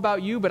 I don't know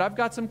about you, but I've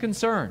got some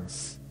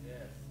concerns.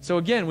 So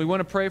again, we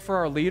want to pray for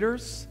our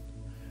leaders.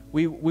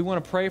 We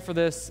want to pray for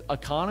this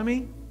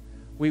economy.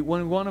 We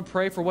want to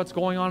pray for what's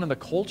going on in the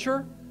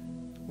culture.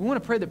 We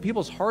want to pray that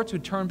people's hearts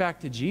would turn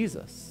back to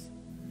Jesus.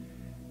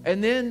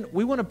 And then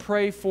we want to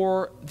pray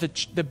for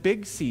the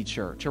Big C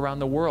church around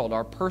the world,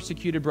 our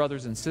persecuted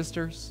brothers and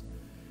sisters,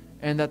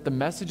 and that the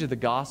message of the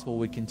gospel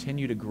would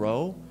continue to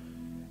grow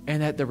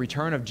and that the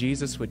return of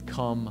Jesus would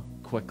come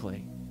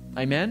quickly.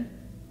 Amen?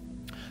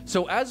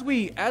 So as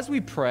we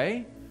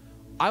pray,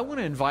 I want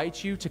to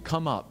invite you to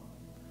come up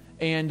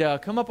and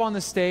come up on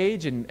the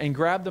stage and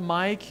grab the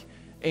mic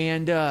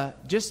and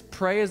just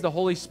pray as the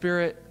Holy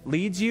Spirit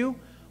leads you.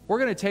 We're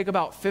going to take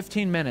about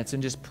 15 minutes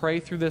and just pray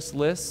through this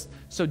list.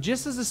 So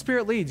just as the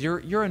Spirit leads,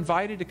 you're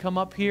invited to come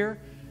up here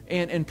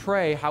and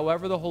pray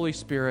however the Holy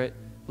Spirit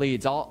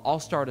leads. I'll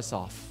start us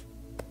off.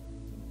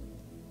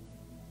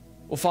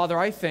 Well, Father,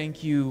 I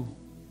thank you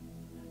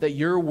that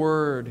your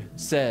word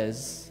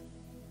says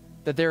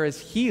that there is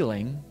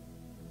healing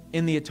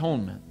in the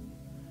atonement,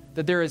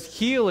 that there is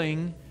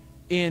healing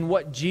in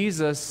what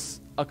Jesus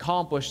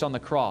accomplished on the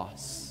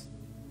cross,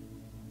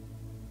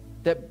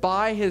 that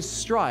by his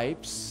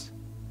stripes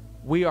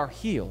we are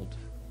healed.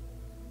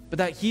 But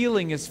that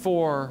healing is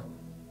for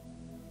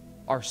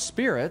our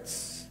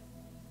spirits,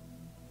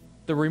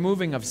 the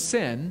removing of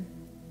sin,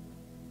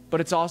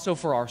 but it's also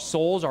for our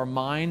souls, our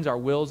minds, our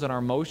wills, and our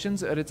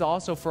emotions, and it's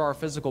also for our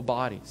physical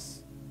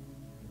bodies.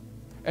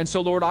 And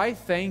so, Lord, I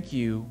thank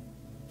you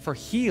for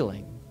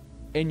healing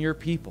in your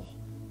people.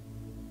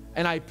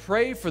 And I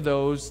pray for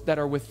those that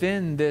are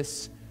within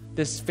this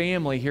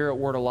family here at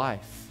Word of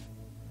Life.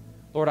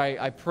 Lord,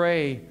 I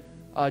pray,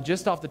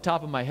 just off the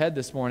top of my head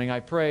this morning,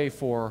 I pray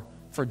for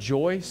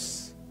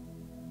Joyce,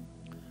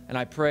 and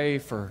I pray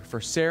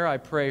for Sarah, I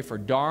pray for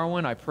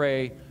Darwin, I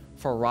pray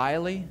for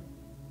Riley.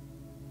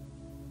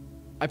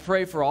 I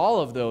pray for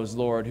all of those,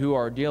 Lord, who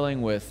are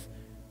dealing with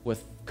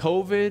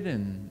COVID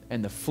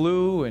and the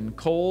flu and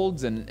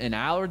colds and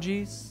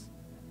allergies.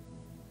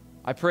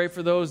 I pray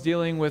for those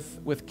dealing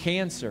with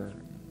cancer,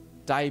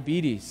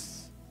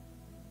 diabetes,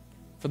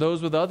 for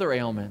those with other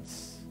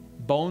ailments,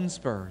 bone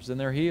spurs in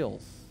their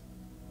heels.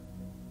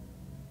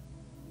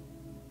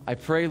 I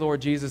pray,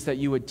 Lord Jesus, that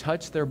you would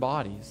touch their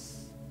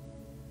bodies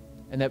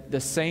and that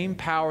the same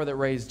power that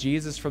raised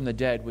Jesus from the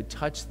dead would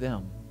touch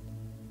them.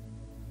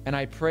 And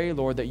I pray,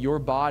 Lord, that your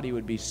body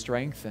would be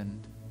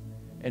strengthened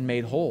and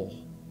made whole.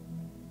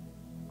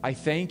 I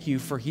thank you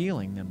for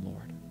healing them,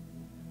 Lord.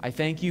 I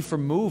thank you for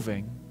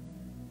moving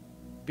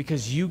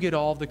because you get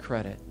all the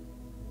credit.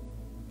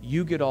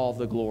 You get all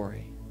the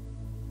glory.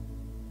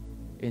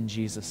 In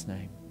Jesus'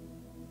 name.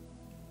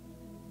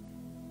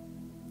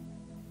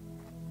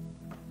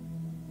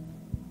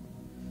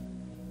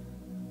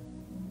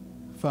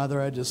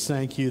 Father, I just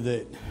thank you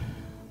that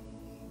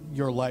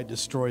your light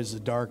destroys the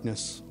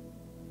darkness.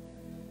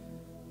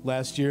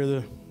 Last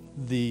year,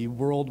 the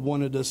world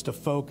wanted us to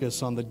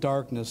focus on the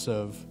darkness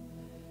of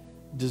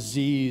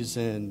disease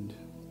and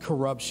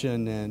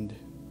corruption and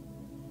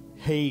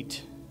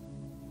hate.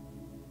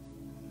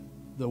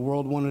 The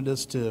world wanted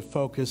us to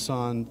focus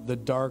on the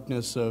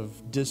darkness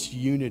of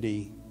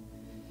disunity,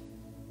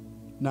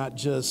 not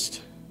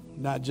just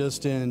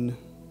in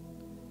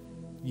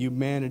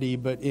humanity,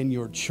 but in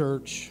your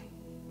church.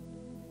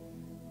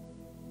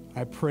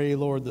 I pray,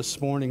 Lord,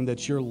 this morning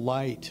that your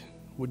light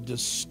would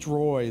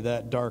destroy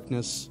that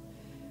darkness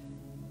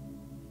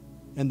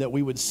and that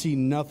we would see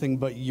nothing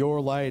but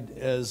your light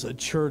as a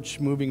church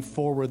moving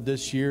forward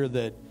this year,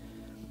 that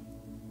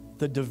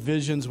the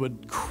divisions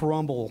would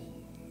crumble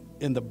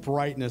in the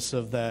brightness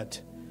of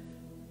that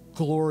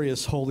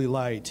glorious holy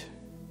light,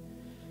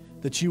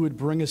 that you would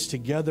bring us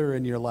together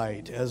in your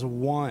light as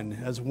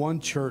one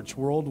church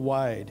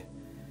worldwide.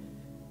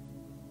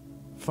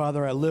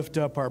 Father, I lift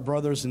up our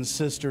brothers and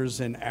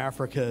sisters in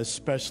Africa,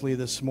 especially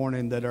this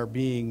morning, that are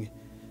being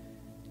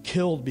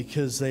killed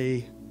because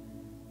they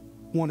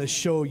want to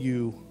show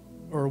you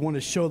or want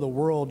to show the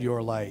world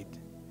your light.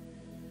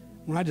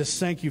 And I just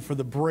thank you for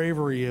the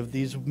bravery of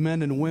these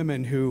men and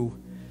women who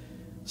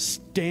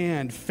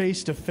stand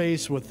face to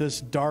face with this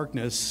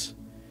darkness,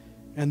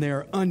 and they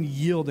are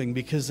unyielding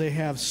because they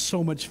have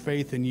so much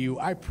faith in you.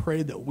 I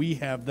pray that we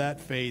have that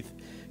faith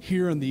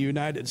here in the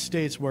United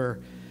States,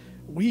 where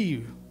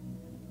we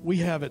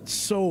have it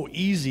so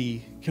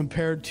easy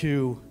compared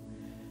to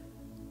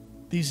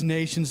these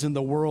nations in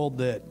the world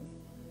that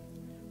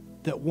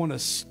want to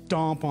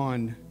stomp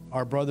on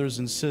our brothers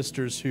and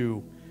sisters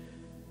who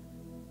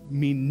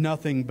mean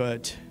nothing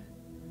but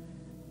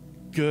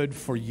good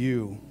for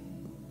you.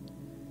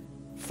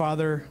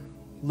 Father,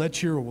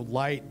 let your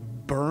light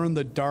burn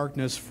the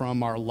darkness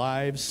from our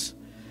lives,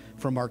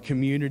 from our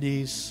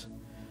communities,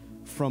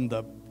 from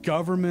the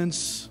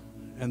governments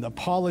and the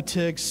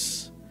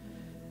politics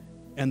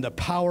and the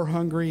power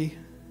hungry.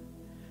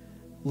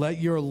 Let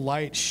your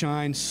light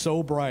shine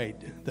so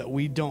bright that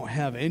we don't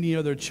have any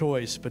other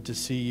choice but to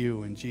see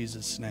you, in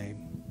Jesus'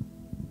 name.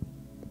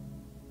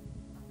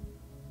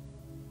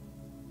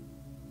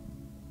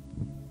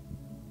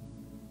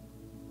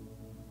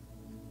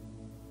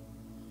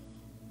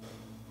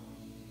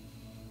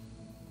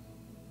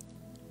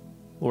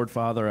 Lord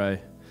Father,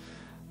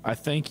 I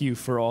thank you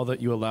for all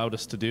that you allowed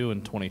us to do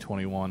in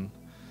 2021.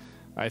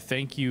 I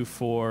thank you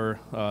for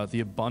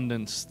the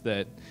abundance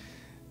that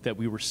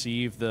we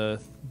received, the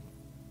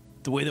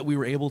way that we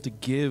were able to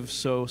give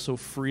so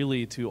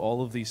freely to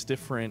all of these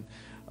different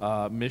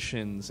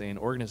missions and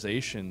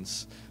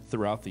organizations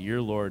throughout the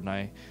year, Lord. And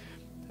I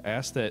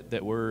ask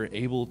that we're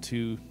able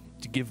to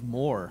give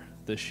more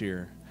this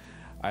year.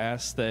 I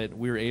ask that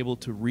we're able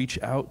to reach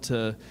out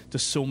to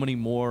so many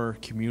more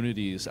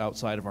communities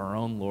outside of our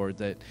own, Lord,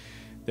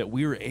 that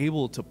we are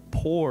able to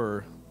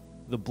pour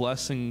the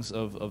blessings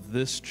of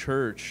this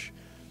church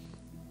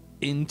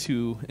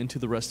into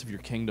the rest of your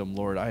kingdom,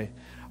 Lord.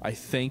 I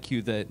thank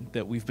you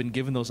that we've been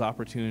given those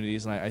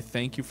opportunities, and I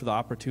thank you for the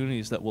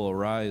opportunities that will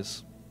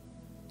arise.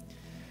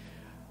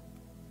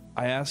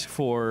 I ask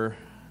for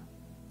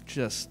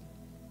just,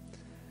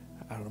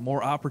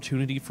 more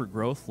opportunity for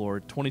growth,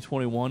 Lord.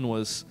 2021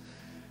 was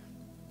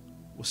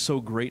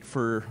so great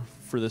for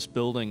this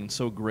building, and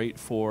so great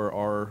for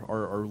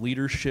our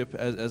leadership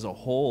as a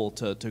whole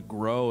to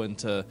grow and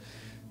to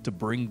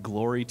bring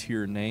glory to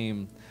your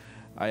name.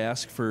 I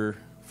ask for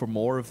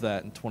more of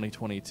that in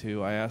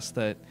 2022. I ask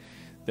that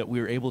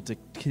we are able to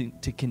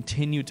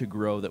continue to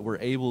grow, that we're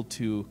able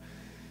to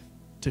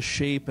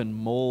shape and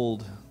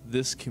mold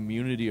this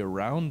community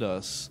around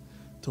us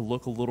to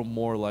look a little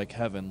more like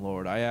heaven,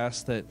 Lord. I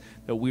ask that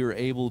we are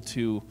able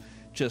to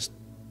just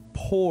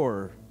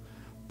pour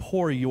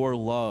your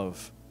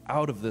love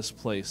out of this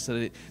place, that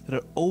it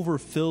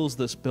overfills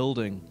this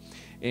building,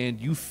 and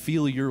you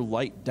feel your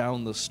light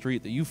down the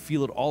street, that you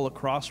feel it all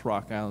across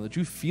Rock Island, that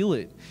you feel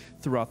it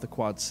throughout the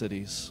Quad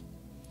Cities.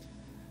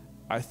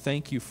 I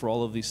thank you for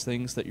all of these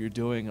things that you're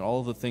doing, all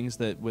of the things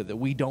that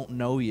we don't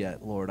know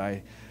yet, Lord.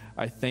 I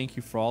thank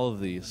you for all of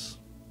these.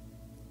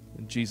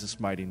 In Jesus'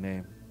 mighty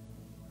name.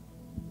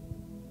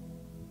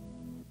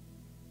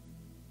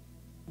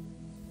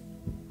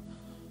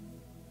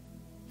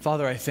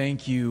 Father, I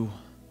thank you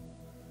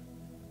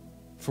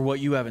for what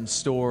you have in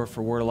store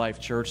for Word of Life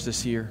Church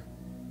this year.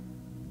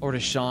 Lord,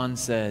 as Sean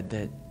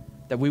said,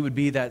 that we would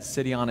be that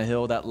city on a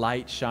hill, that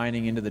light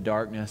shining into the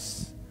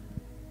darkness.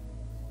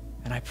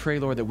 And I pray,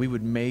 Lord, that we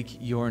would make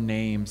your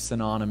name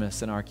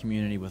synonymous in our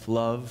community with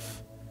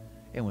love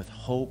and with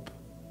hope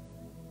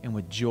and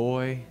with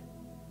joy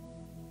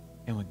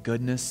and with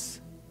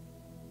goodness.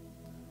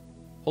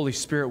 Holy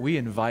Spirit, we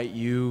invite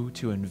you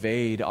to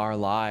invade our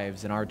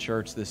lives and our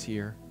church this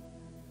year.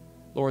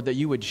 Lord, that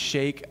you would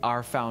shake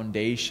our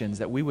foundations,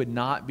 that we would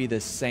not be the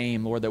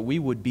same, Lord, that we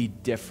would be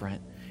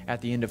different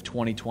at the end of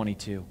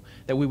 2022,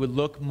 that we would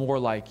look more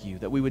like you,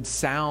 that we would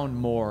sound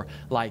more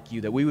like you,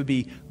 that we would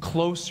be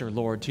closer,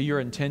 Lord, to your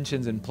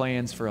intentions and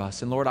plans for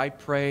us. And Lord, I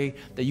pray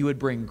that you would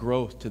bring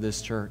growth to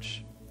this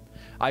church.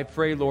 I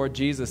pray, Lord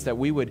Jesus, that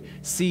we would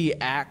see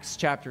Acts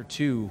chapter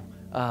 2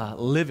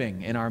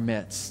 living in our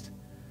midst.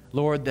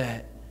 Lord,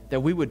 that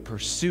we would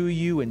pursue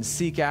you and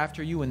seek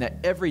after you, and that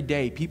every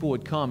day people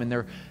would come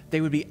and they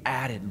would be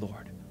added,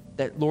 Lord.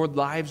 That, Lord,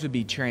 lives would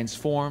be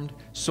transformed,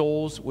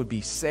 souls would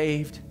be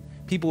saved,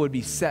 people would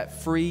be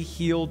set free,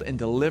 healed, and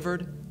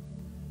delivered.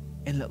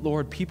 And that,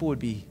 Lord, people would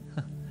be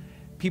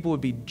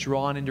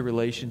drawn into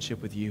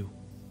relationship with you.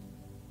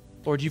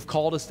 Lord, you've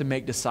called us to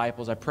make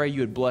disciples. I pray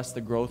you would bless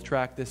the growth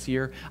track this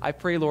year. I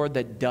pray, Lord,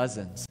 that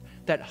dozens,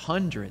 that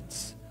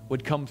hundreds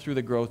would come through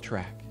the growth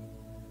track.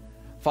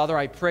 Father,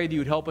 I pray that you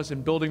would help us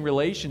in building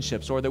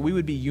relationships, or that we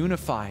would be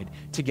unified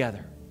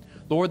together.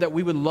 Lord, that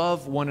we would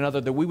love one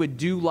another, that we would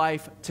do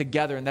life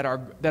together, and that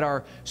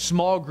our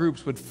small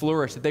groups would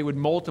flourish, that they would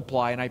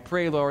multiply. And I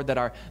pray, Lord, that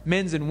our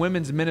men's and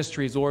women's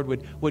ministries, Lord,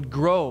 would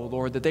grow,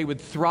 Lord, that they would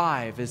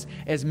thrive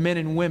as men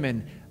and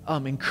women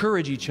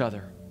encourage each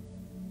other.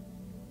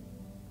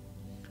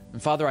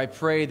 And Father, I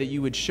pray that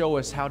you would show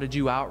us how to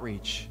do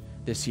outreach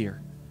this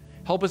year.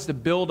 Help us to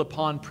build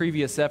upon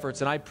previous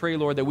efforts. And I pray,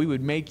 Lord, that we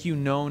would make you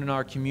known in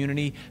our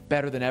community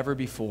better than ever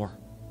before.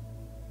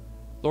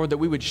 Lord, that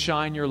we would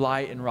shine your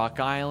light in Rock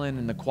Island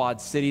and the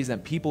Quad Cities,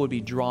 and people would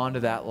be drawn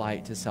to that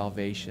light to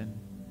salvation.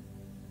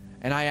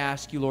 And I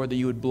ask you, Lord, that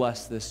you would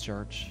bless this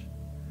church,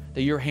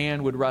 that your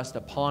hand would rest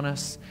upon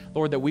us.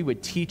 Lord, that we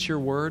would teach your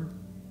word.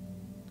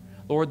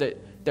 Lord,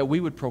 that we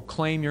would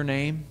proclaim your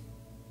name,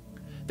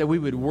 that we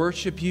would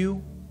worship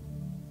you.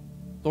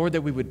 Lord,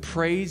 that we would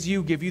praise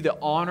you, give you the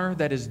honor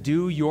that is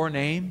due your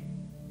name.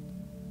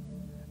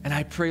 And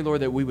I pray,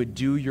 Lord, that we would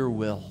do your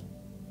will.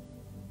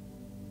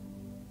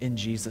 In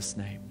Jesus'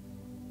 name.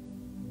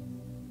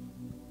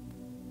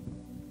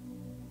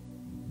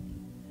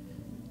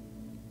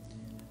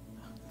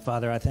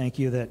 Father, I thank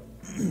you that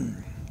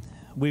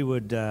we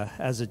would,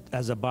 as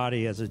a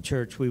body, as a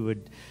church, we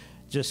would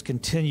just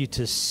continue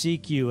to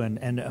seek you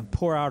and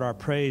pour out our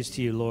praise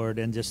to you, Lord,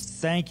 and just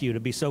thank you, to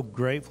be so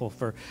grateful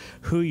for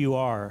who you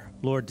are,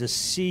 Lord, to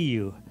see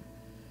you,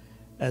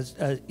 as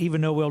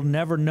even though we'll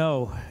never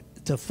know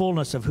the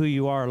fullness of who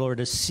you are, Lord,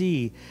 to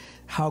see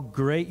how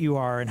great you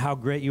are and how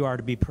great you are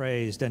to be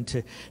praised, and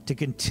to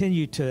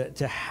continue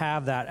to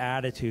have that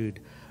attitude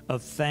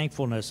of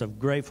thankfulness, of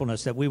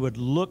gratefulness, that we would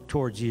look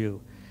towards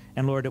you,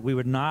 and Lord, that we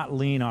would not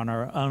lean on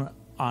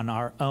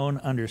our own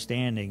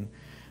understanding,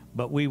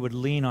 but we would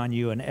lean on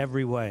you in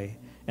every way.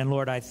 And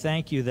Lord, I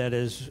thank you that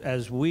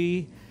as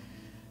we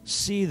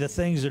see the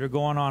things that are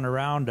going on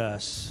around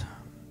us,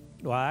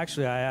 well,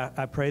 actually,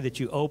 I pray that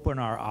you open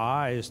our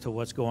eyes to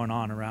what's going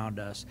on around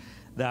us,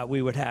 that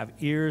we would have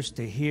ears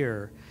to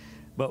hear,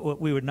 but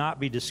we would not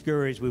be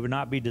discouraged, we would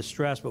not be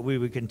distressed, but we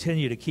would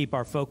continue to keep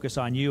our focus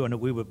on you, and that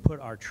we would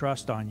put our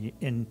trust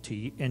in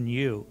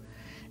you.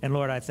 And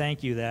Lord, I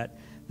thank you that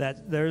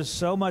there's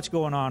so much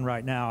going on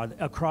right now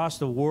across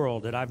the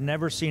world that I've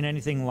never seen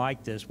anything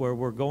like this, where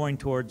we're going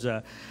towards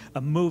a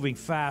moving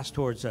fast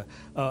towards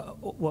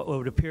what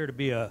would appear to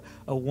be a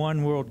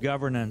one world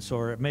governance,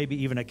 or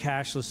maybe even a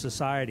cashless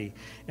society.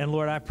 And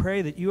Lord, I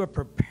pray that you are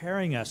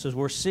preparing us, as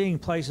we're seeing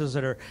places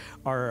that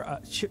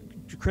are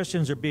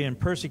Christians are being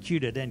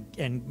persecuted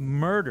and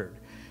murdered.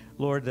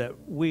 Lord, that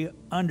we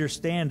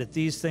understand that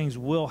these things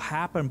will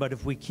happen, but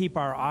if we keep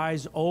our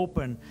eyes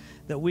open,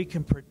 that we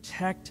can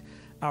protect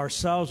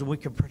ourselves and we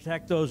can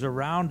protect those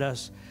around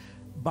us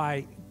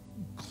by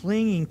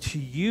clinging to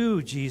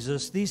you,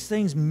 Jesus. These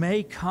things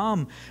may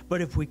come,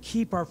 but if we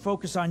keep our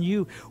focus on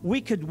you, we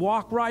could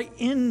walk right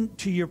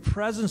into your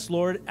presence,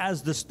 Lord,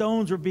 as the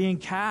stones are being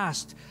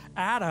cast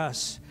at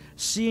us,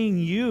 seeing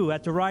you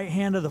at the right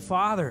hand of the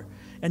Father,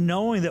 and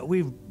knowing that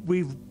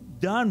we've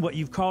done what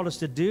you've called us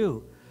to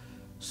do.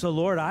 So,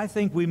 Lord, I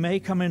think we may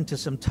come into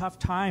some tough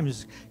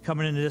times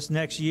coming into this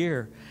next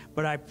year,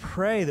 but I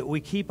pray that we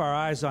keep our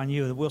eyes on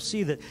you, that we'll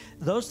see that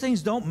those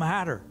things don't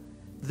matter.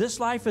 This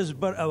life is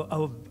but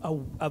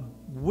a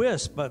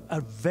wisp,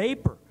 a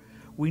vapor.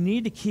 We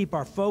need to keep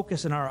our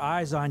focus and our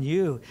eyes on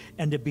you,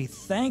 and to be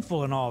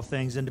thankful in all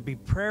things, and to be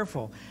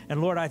prayerful.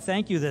 And Lord, I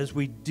thank you that as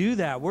we do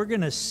that, we're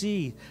going to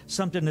see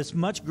something that's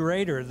much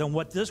greater than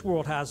what this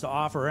world has to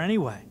offer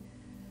anyway.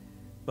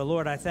 But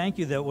Lord, I thank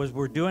you that as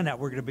we're doing that,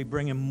 we're going to be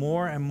bringing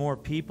more and more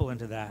people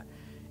into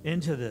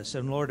this.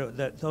 And Lord,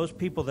 that those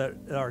people that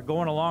are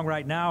going along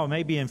right now,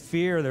 maybe in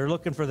fear, they're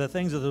looking for the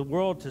things of the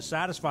world to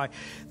satisfy,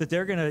 that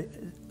they're going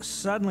to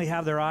suddenly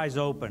have their eyes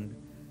opened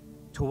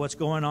to what's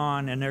going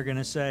on, and they're going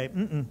to say,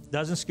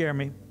 doesn't scare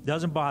me,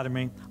 doesn't bother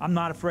me. I'm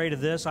not afraid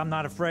of this. I'm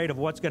not afraid of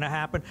what's going to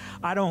happen.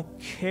 I don't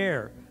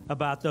care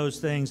about those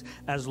things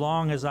as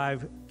long as I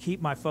keep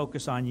my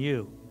focus on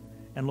you.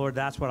 And Lord,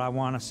 that's what I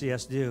want to see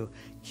us do.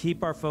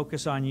 Keep our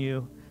focus on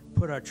you,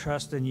 put our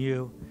trust in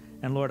you.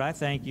 And Lord, I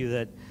thank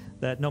you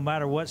that no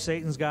matter what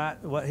Satan's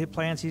got, what his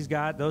plans he's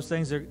got, those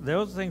things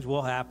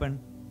will happen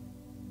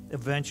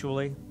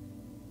eventually.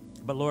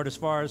 But Lord, as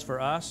far as for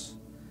us,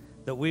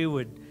 that we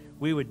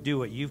would do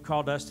what you've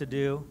called us to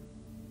do,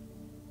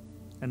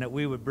 and that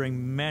we would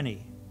bring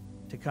many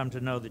to come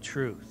to know the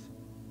truth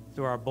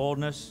through our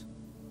boldness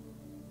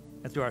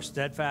and through our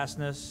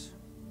steadfastness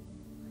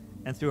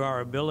and through our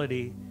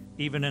ability,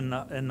 even in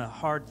the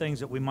hard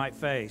things that we might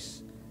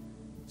face.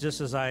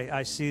 Just as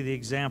I see the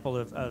example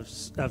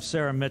of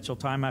Sarah Mitchell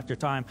time after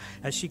time,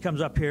 as she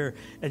comes up here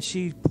and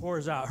she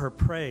pours out her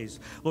praise.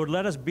 Lord,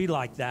 let us be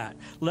like that.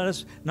 Let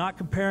us, not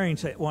comparing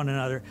to one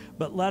another,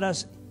 but let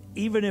us,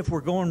 even if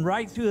we're going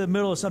right through the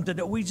middle of something,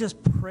 that we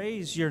just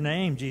praise your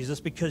name,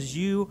 Jesus, because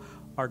you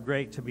are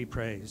great to be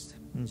praised.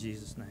 In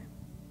Jesus' name.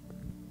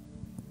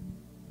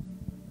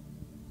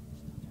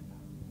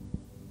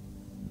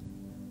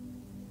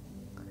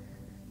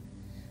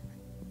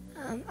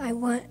 I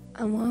want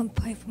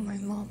to pray for my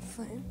mom's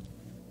friend.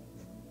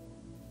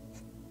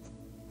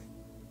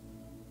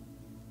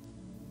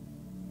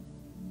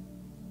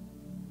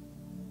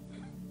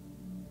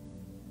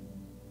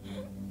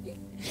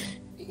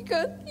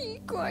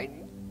 He cried.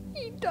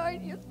 He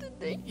died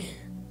yesterday.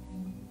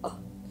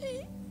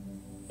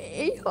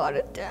 A heart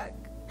attack.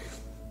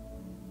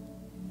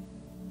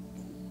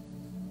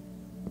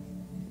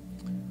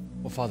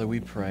 Well, Father, we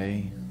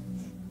pray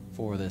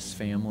for this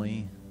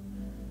family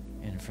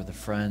and for the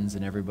friends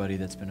and everybody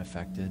that's been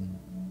affected.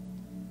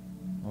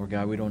 Lord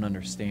God, we don't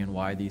understand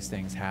why these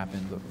things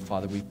happen, but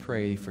Father, we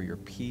pray for your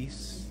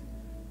peace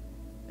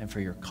and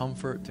for your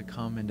comfort to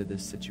come into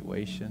this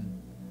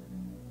situation,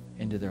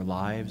 into their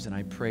lives. And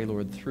I pray,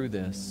 Lord, through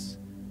this,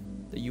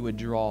 that you would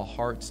draw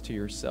hearts to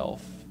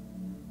yourself,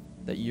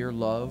 that your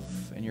love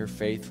and your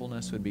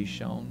faithfulness would be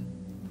shown.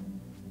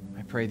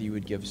 I pray that you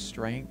would give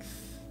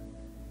strength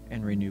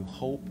and renew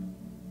hope.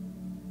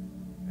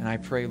 And I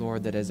pray,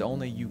 Lord, that as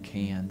only you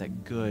can,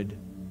 that good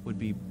would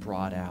be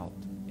brought out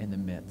in the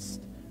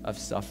midst of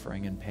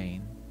suffering and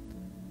pain.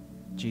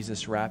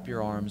 Jesus, wrap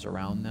your arms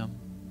around them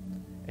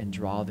and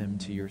draw them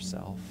to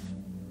yourself.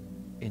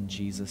 In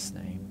Jesus'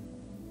 name,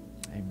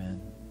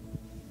 amen.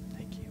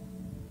 Thank you.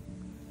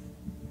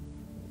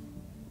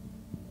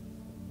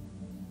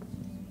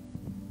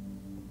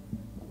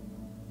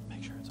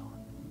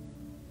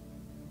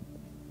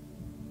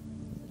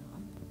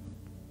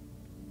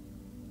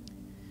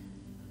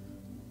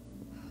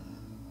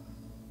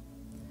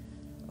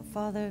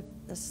 Father,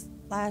 this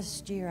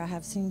last year I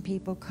have seen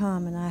people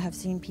come and I have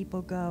seen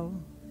people go.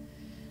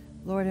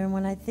 Lord, and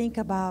when I think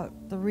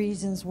about the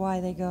reasons why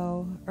they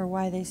go or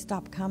why they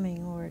stop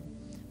coming, Lord,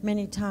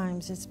 many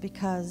times it's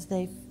because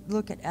they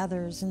look at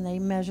others and they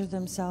measure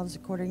themselves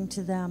according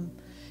to them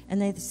and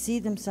they see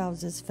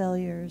themselves as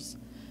failures.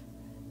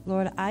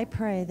 Lord, I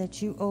pray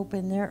that you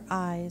open their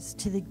eyes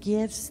to the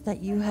gifts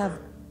that you have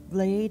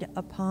laid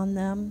upon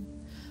them,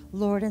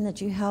 Lord, and that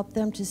you help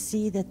them to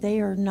see that they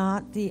are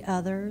not the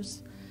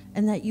others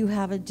and that you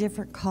have a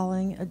different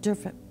calling, a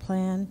different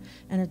plan,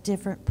 and a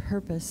different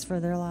purpose for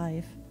their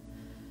life.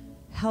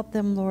 Help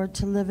them, Lord,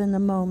 to live in the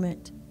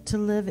moment, to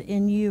live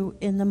in you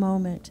in the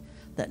moment,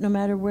 that no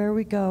matter where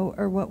we go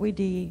or what we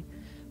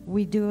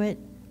do it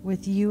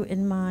with you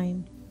in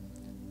mind.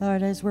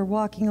 Lord, as we're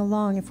walking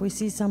along, if we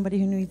see somebody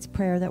who needs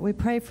prayer, that we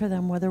pray for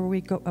them, whether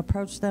we go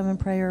approach them in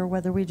prayer or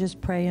whether we just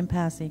pray in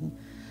passing.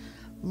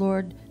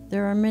 Lord,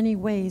 there are many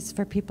ways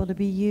for people to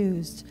be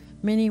used,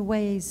 many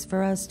ways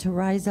for us to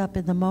rise up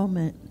in the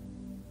moment.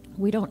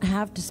 We don't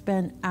have to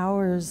spend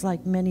hours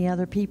like many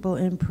other people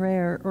in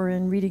prayer or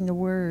in reading the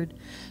word,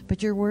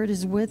 but your word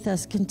is with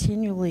us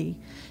continually.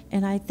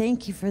 And I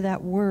thank you for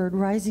that word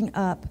rising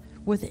up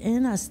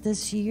within us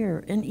this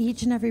year, in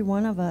each and every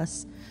one of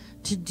us,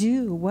 to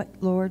do what,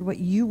 Lord, what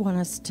you want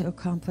us to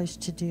accomplish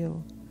to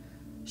do.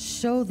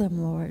 Show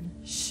them, Lord,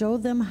 show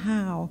them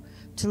how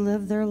to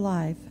live their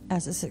life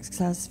as a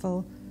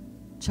successful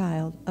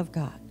child of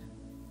God.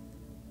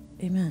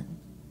 Amen.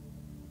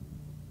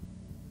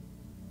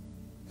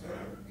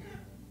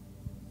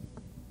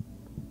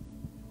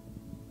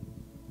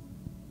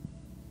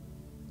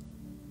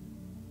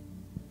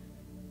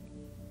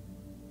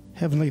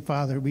 Heavenly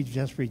Father, we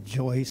just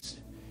rejoice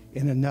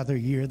in another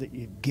year that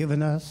you've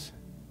given us.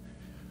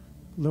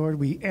 Lord,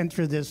 we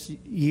enter this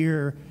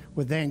year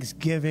with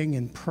thanksgiving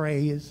and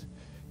praise,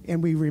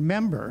 and we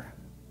remember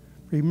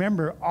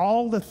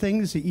all the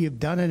things that you've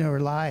done in our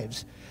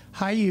lives,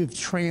 how you've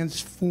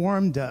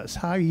transformed us,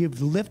 how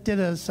you've lifted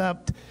us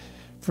up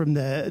from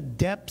the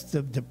depths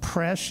of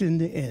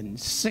depression and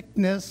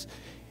sickness,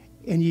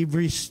 and you've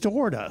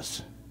restored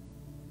us.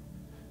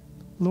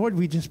 Lord,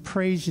 we just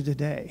praise you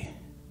today.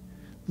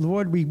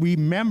 Lord, we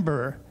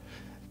remember,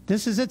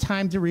 this is a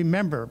time to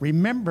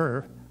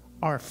remember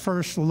our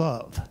first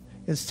love.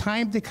 It's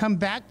time to come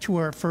back to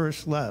our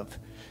first love.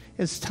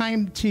 It's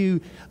time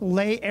to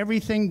lay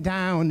everything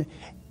down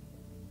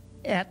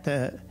at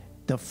the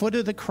foot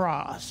of the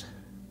cross.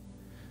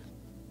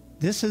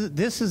 This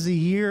is the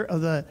year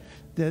of that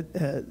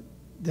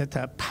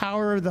the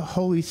power of the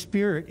Holy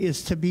Spirit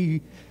is to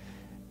be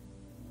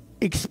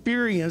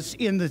experienced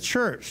in the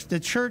church. The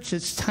church,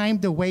 it's time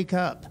to wake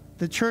up.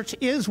 The church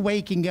is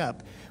waking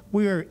up.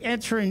 We are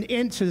entering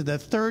into the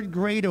third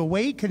great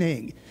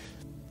awakening.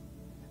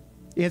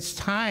 It's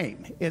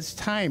time. It's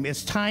time.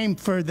 It's time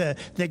for the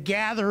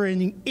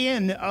gathering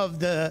in of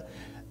the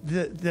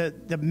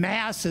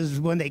masses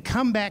when they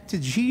come back to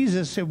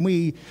Jesus and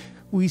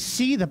we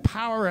see the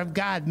power of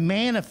God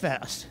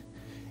manifest.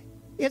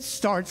 It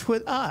starts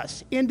with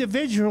us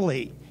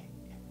individually.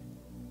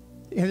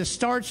 And it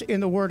starts in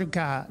the Word of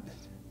God.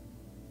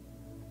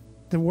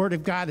 The Word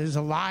of God is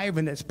alive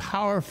and it's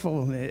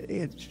powerful and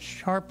it's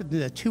sharper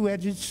than a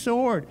two-edged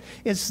sword.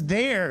 It's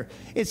there.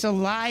 It's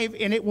alive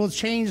and it will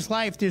change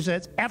life. There's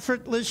an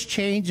effortless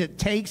change that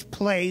takes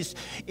place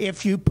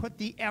if you put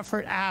the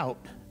effort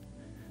out.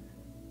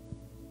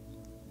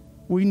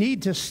 We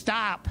need to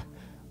stop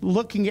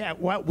looking at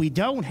what we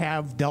don't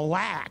have, the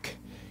lack,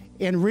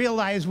 and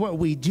realize what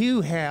we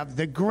do have,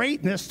 the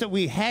greatness that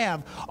we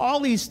have. All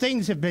these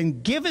things have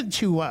been given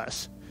to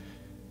us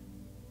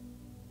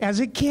as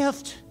a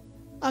gift.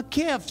 A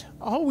gift.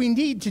 All we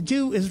need to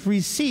do is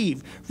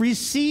receive.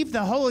 Receive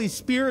the Holy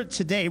Spirit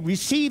today.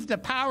 Receive the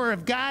power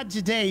of God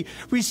today.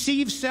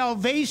 Receive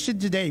salvation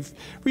today.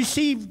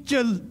 Receive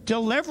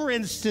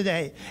deliverance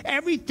today.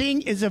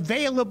 Everything is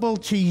available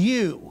to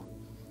you.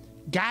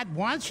 God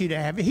wants you to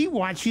have it. He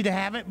wants you to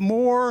have it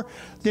more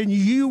than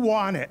you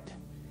want it.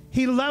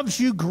 He loves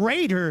you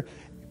greater,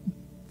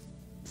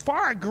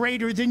 far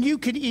greater than you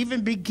could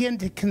even begin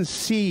to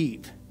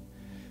conceive.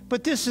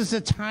 But this is a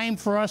time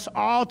for us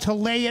all to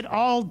lay it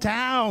all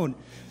down.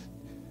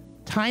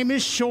 Time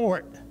is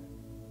short.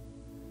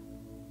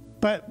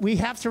 But we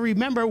have to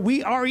remember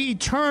we are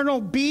eternal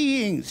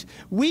beings.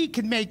 We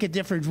can make a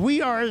difference.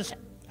 We are his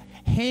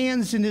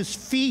hands and his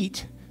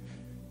feet.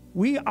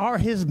 We are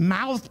his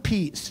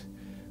mouthpiece.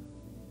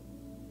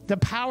 The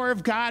power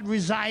of God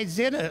resides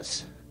in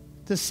us.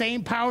 The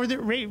same power that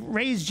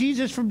raised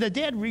Jesus from the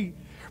dead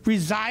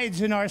resides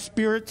in our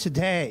spirit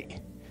today.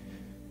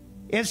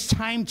 It's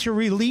time to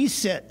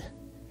release it.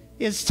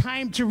 It's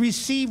time to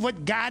receive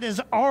what God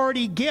has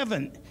already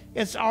given.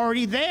 It's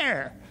already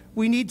there.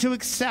 We need to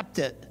accept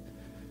it.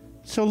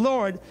 So,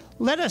 Lord,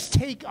 let us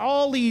take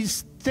all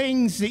these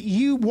things that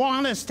you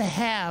want us to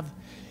have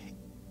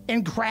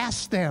and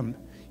grasp them.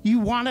 You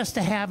want us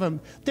to have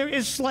them. There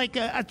is like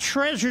a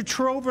treasure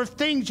trove of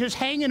things just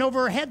hanging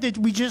over our head that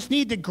we just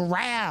need to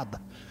grab.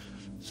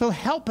 So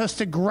help us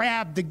to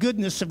grab the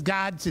goodness of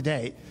God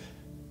today.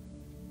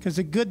 Because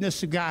the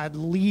goodness of God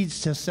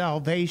leads to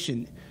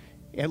salvation.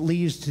 It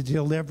leads to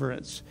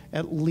deliverance.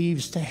 It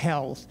leads to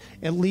health.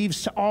 It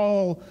leads to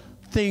all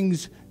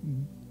things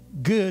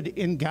good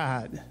in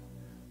God.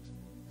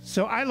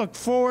 So I look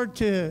forward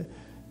to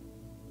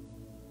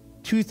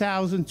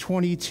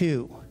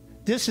 2022.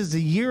 This is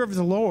the year of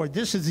the Lord.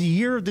 This is the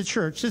year of the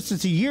church. This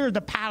is the year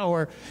the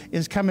power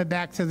is coming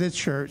back to the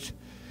church.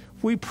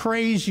 We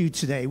praise you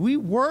today. We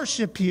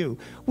worship you.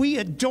 We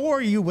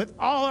adore you with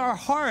all our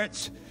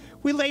hearts.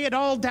 We lay it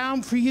all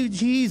down for you,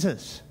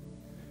 Jesus.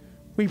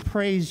 We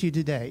praise you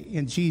today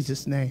in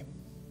Jesus' name.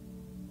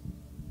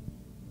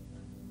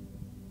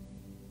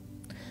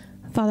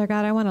 Father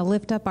God, I want to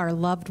lift up our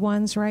loved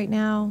ones right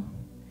now.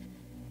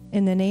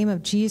 In the name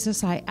of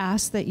Jesus, I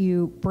ask that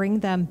you bring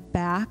them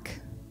back.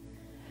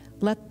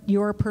 Let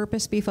your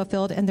purpose be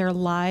fulfilled in their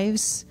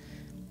lives.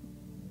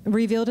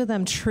 Reveal to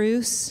them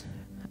truths.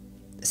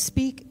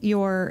 Speak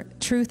your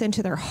truth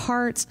into their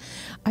hearts.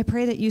 I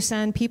pray that you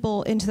send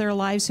people into their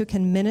lives who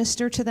can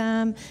minister to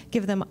them,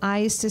 give them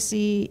eyes to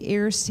see,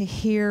 ears to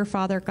hear,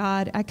 Father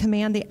God. I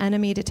command the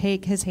enemy to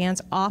take his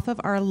hands off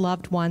of our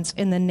loved ones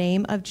in the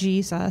name of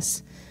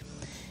Jesus.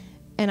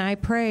 And I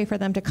pray for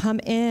them to come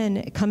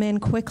in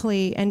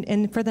quickly,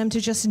 and for them to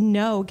just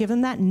know, give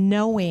them that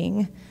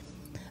knowing.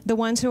 The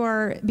ones who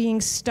are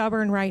being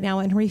stubborn right now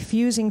and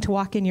refusing to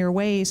walk in your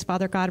ways,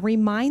 Father God,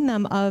 remind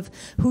them of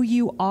who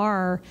you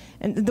are.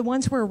 And the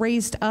ones who are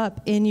raised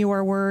up in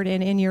your word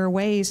and in your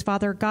ways,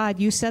 Father God,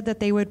 you said that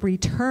they would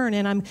return.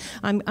 And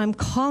I'm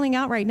calling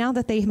out right now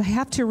that they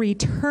have to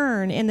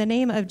return in the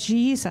name of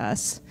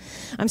Jesus.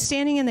 I'm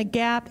standing in the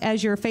gap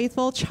as your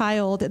faithful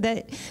child,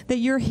 that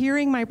you're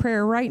hearing my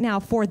prayer right now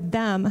for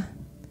them,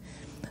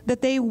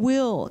 that they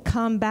will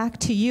come back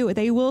to you.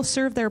 They will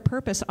serve their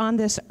purpose on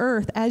this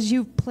earth as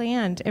you've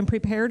planned and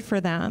prepared for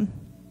them.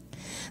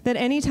 That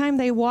anytime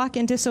they walk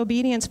in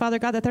disobedience, Father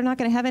God, that they're not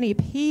going to have any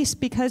peace,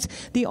 because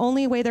the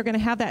only way they're going to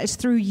have that is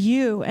through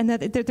you, and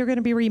that they're going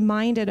to be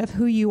reminded of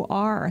who you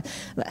are.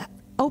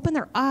 Open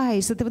their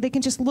eyes so that they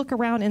can just look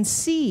around and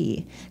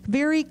see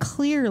very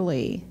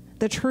clearly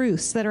the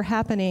truths that are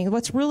happening,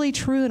 what's really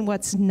true and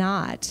what's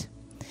not.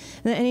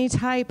 That any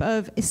type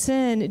of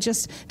sin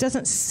just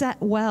doesn't set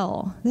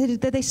well.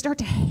 That they start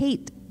to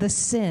hate the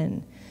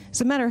sin. As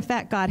a matter of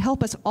fact, God,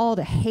 help us all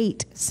to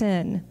hate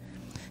sin,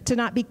 to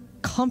not be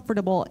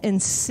comfortable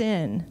in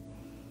sin,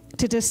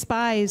 to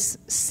despise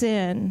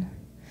sin,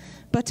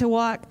 but to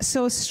walk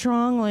so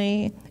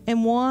strongly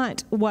and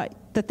want what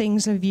the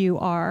things of you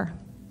are.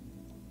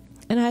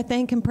 And I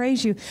thank and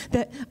praise you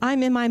that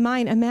I'm in my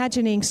mind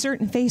imagining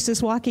certain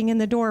faces walking in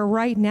the door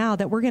right now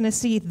that we're going to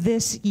see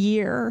this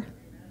year.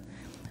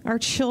 Our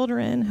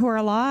children who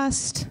are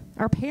lost,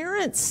 our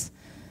parents,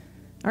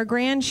 our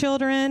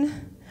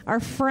grandchildren, our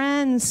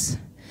friends.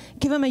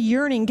 Give them a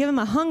yearning, give them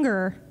a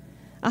hunger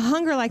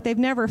like they've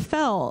never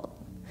felt.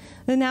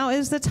 And now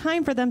is the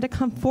time for them to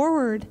come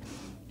forward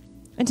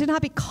and to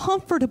not be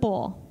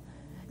comfortable,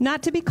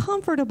 not to be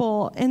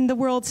comfortable in the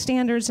world's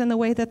standards and the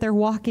way that they're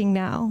walking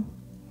now.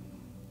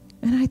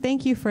 And I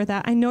thank you for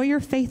that. I know you're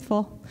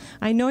faithful.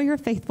 I know you're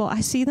faithful. I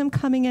see them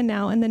coming in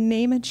now in the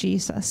name of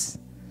Jesus.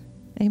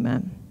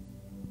 Amen.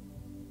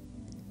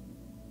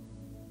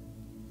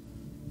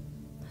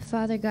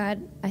 Father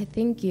God, I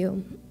thank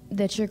you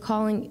that you're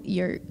calling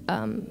your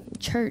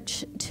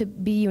church to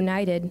be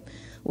united,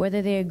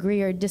 whether they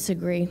agree or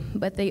disagree,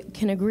 but they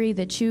can agree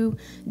that you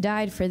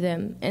died for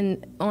them,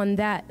 and on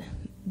that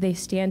they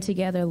stand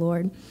together,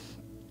 Lord.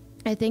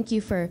 I thank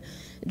you for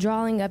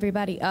drawing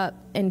everybody up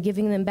and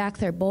giving them back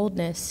their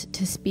boldness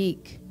to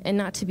speak and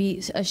not to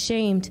be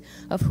ashamed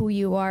of who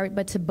you are,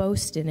 but to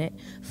boast in it,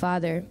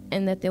 Father,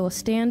 and that they will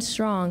stand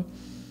strong.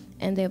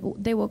 And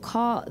they will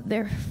call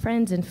their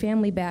friends and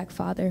family back,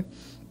 Father,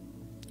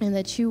 and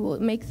that you will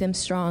make them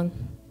strong,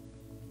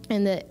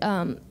 and that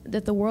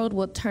the world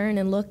will turn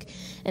and look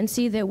and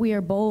see that we are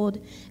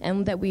bold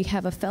and that we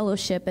have a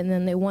fellowship, and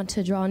then they want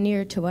to draw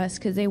near to us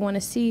because they want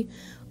to see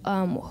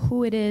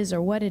who it is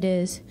or what it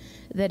is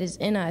that is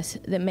in us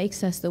that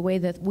makes us the way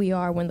that we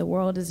are when the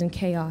world is in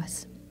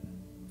chaos,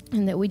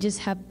 and that we just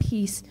have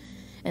peace,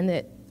 and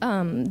that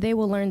they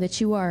will learn that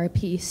you are a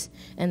peace,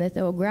 and that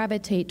they will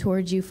gravitate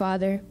towards you,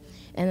 Father.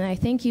 And I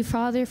thank you,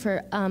 Father,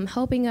 for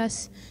helping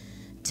us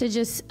to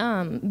just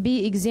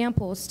be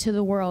examples to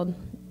the world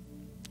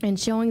and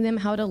showing them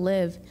how to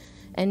live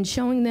and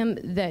showing them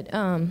that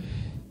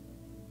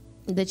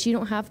that you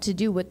don't have to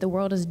do what the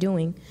world is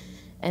doing,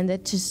 and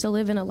that just to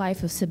live in a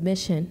life of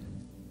submission.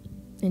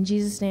 In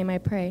Jesus' name I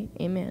pray,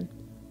 amen.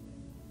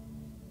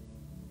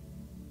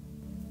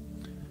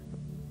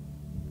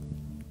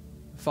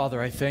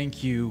 Father, I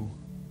thank you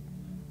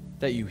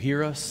that you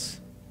hear us.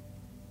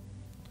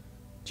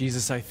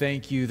 Jesus, I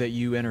thank you that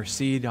you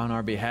intercede on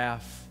our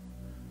behalf.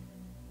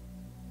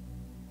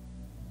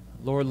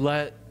 Lord,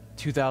 let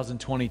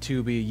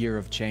 2022 be a year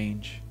of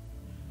change.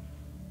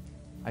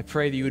 I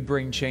pray that you would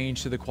bring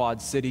change to the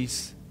Quad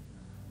Cities.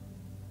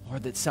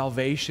 Lord, that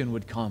salvation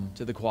would come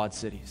to the Quad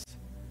Cities.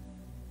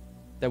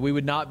 That we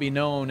would not be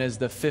known as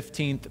the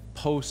 15th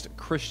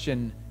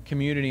post-Christian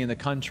community in the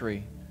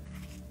country,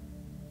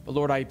 But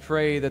Lord, I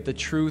pray that the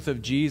truth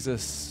of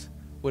Jesus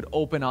would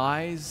open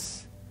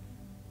eyes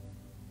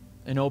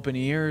and open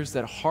ears,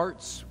 that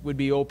hearts would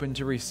be open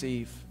to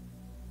receive.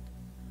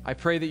 I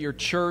pray that your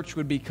church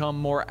would become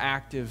more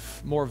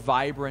active, more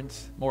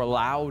vibrant, more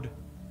loud,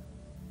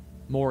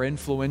 more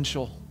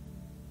influential.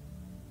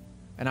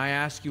 And I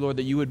ask you, Lord,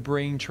 that you would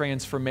bring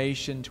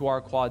transformation to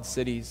our Quad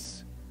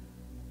Cities.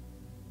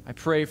 I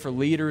pray for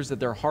leaders that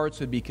their hearts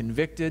would be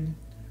convicted,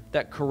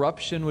 that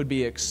corruption would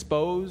be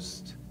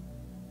exposed.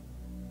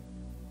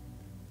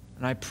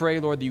 And I pray,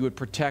 Lord, that you would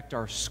protect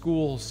our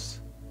schools,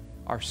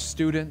 our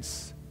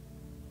students.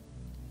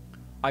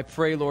 I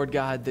pray, Lord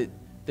God, that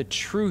the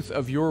truth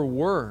of your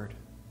word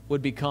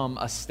would become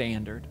a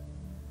standard,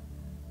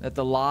 that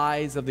the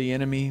lies of the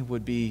enemy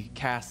would be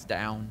cast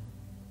down.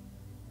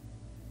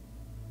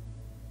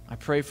 I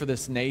pray for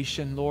this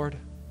nation, Lord,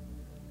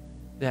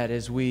 that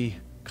as we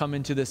come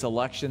into this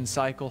election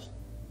cycle,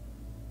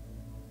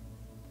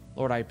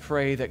 Lord, I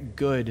pray that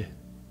good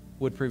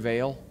would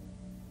prevail,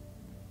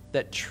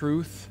 that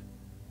truth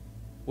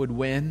would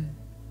win.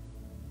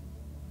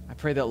 I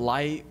pray that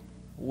light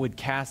would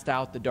cast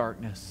out the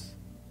darkness.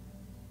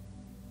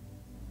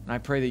 And I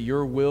pray that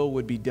your will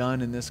would be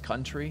done in this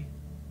country.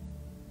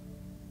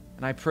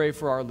 And I pray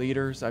for our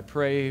leaders. I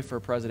pray for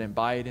President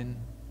Biden,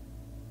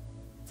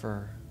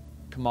 for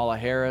Kamala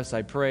Harris.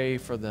 I pray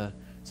for the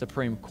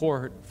Supreme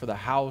Court, for the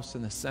House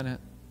and the Senate.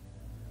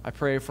 I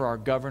pray for our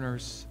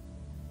governors.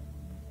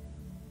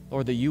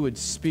 Lord, that you would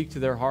speak to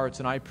their hearts,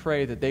 and I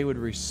pray that they would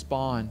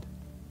respond.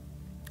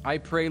 I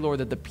pray, Lord,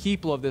 that the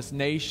people of this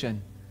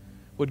nation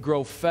would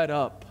grow fed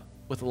up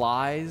with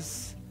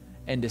lies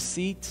and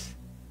deceit,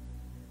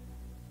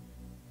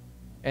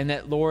 and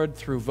that, Lord,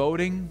 through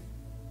voting,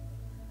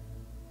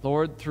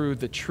 Lord, through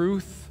the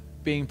truth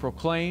being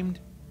proclaimed,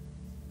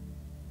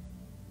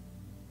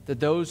 that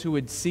those who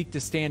would seek to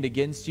stand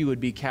against you would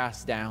be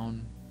cast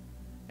down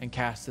and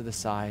cast to the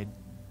side.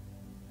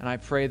 And I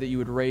pray that you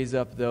would raise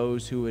up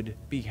those who would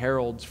be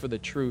heralds for the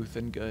truth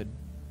and good.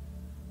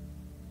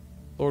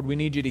 Lord, we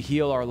need you to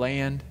heal our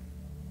land.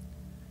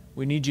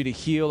 We need you to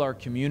heal our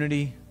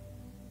community.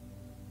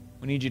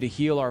 We need you to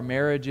heal our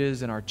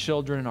marriages and our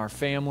children and our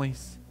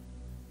families.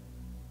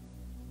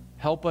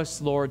 Help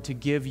us, Lord, to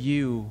give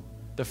you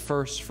the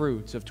first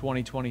fruits of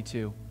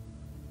 2022.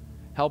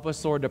 Help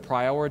us, Lord, to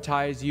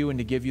prioritize you and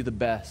to give you the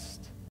best.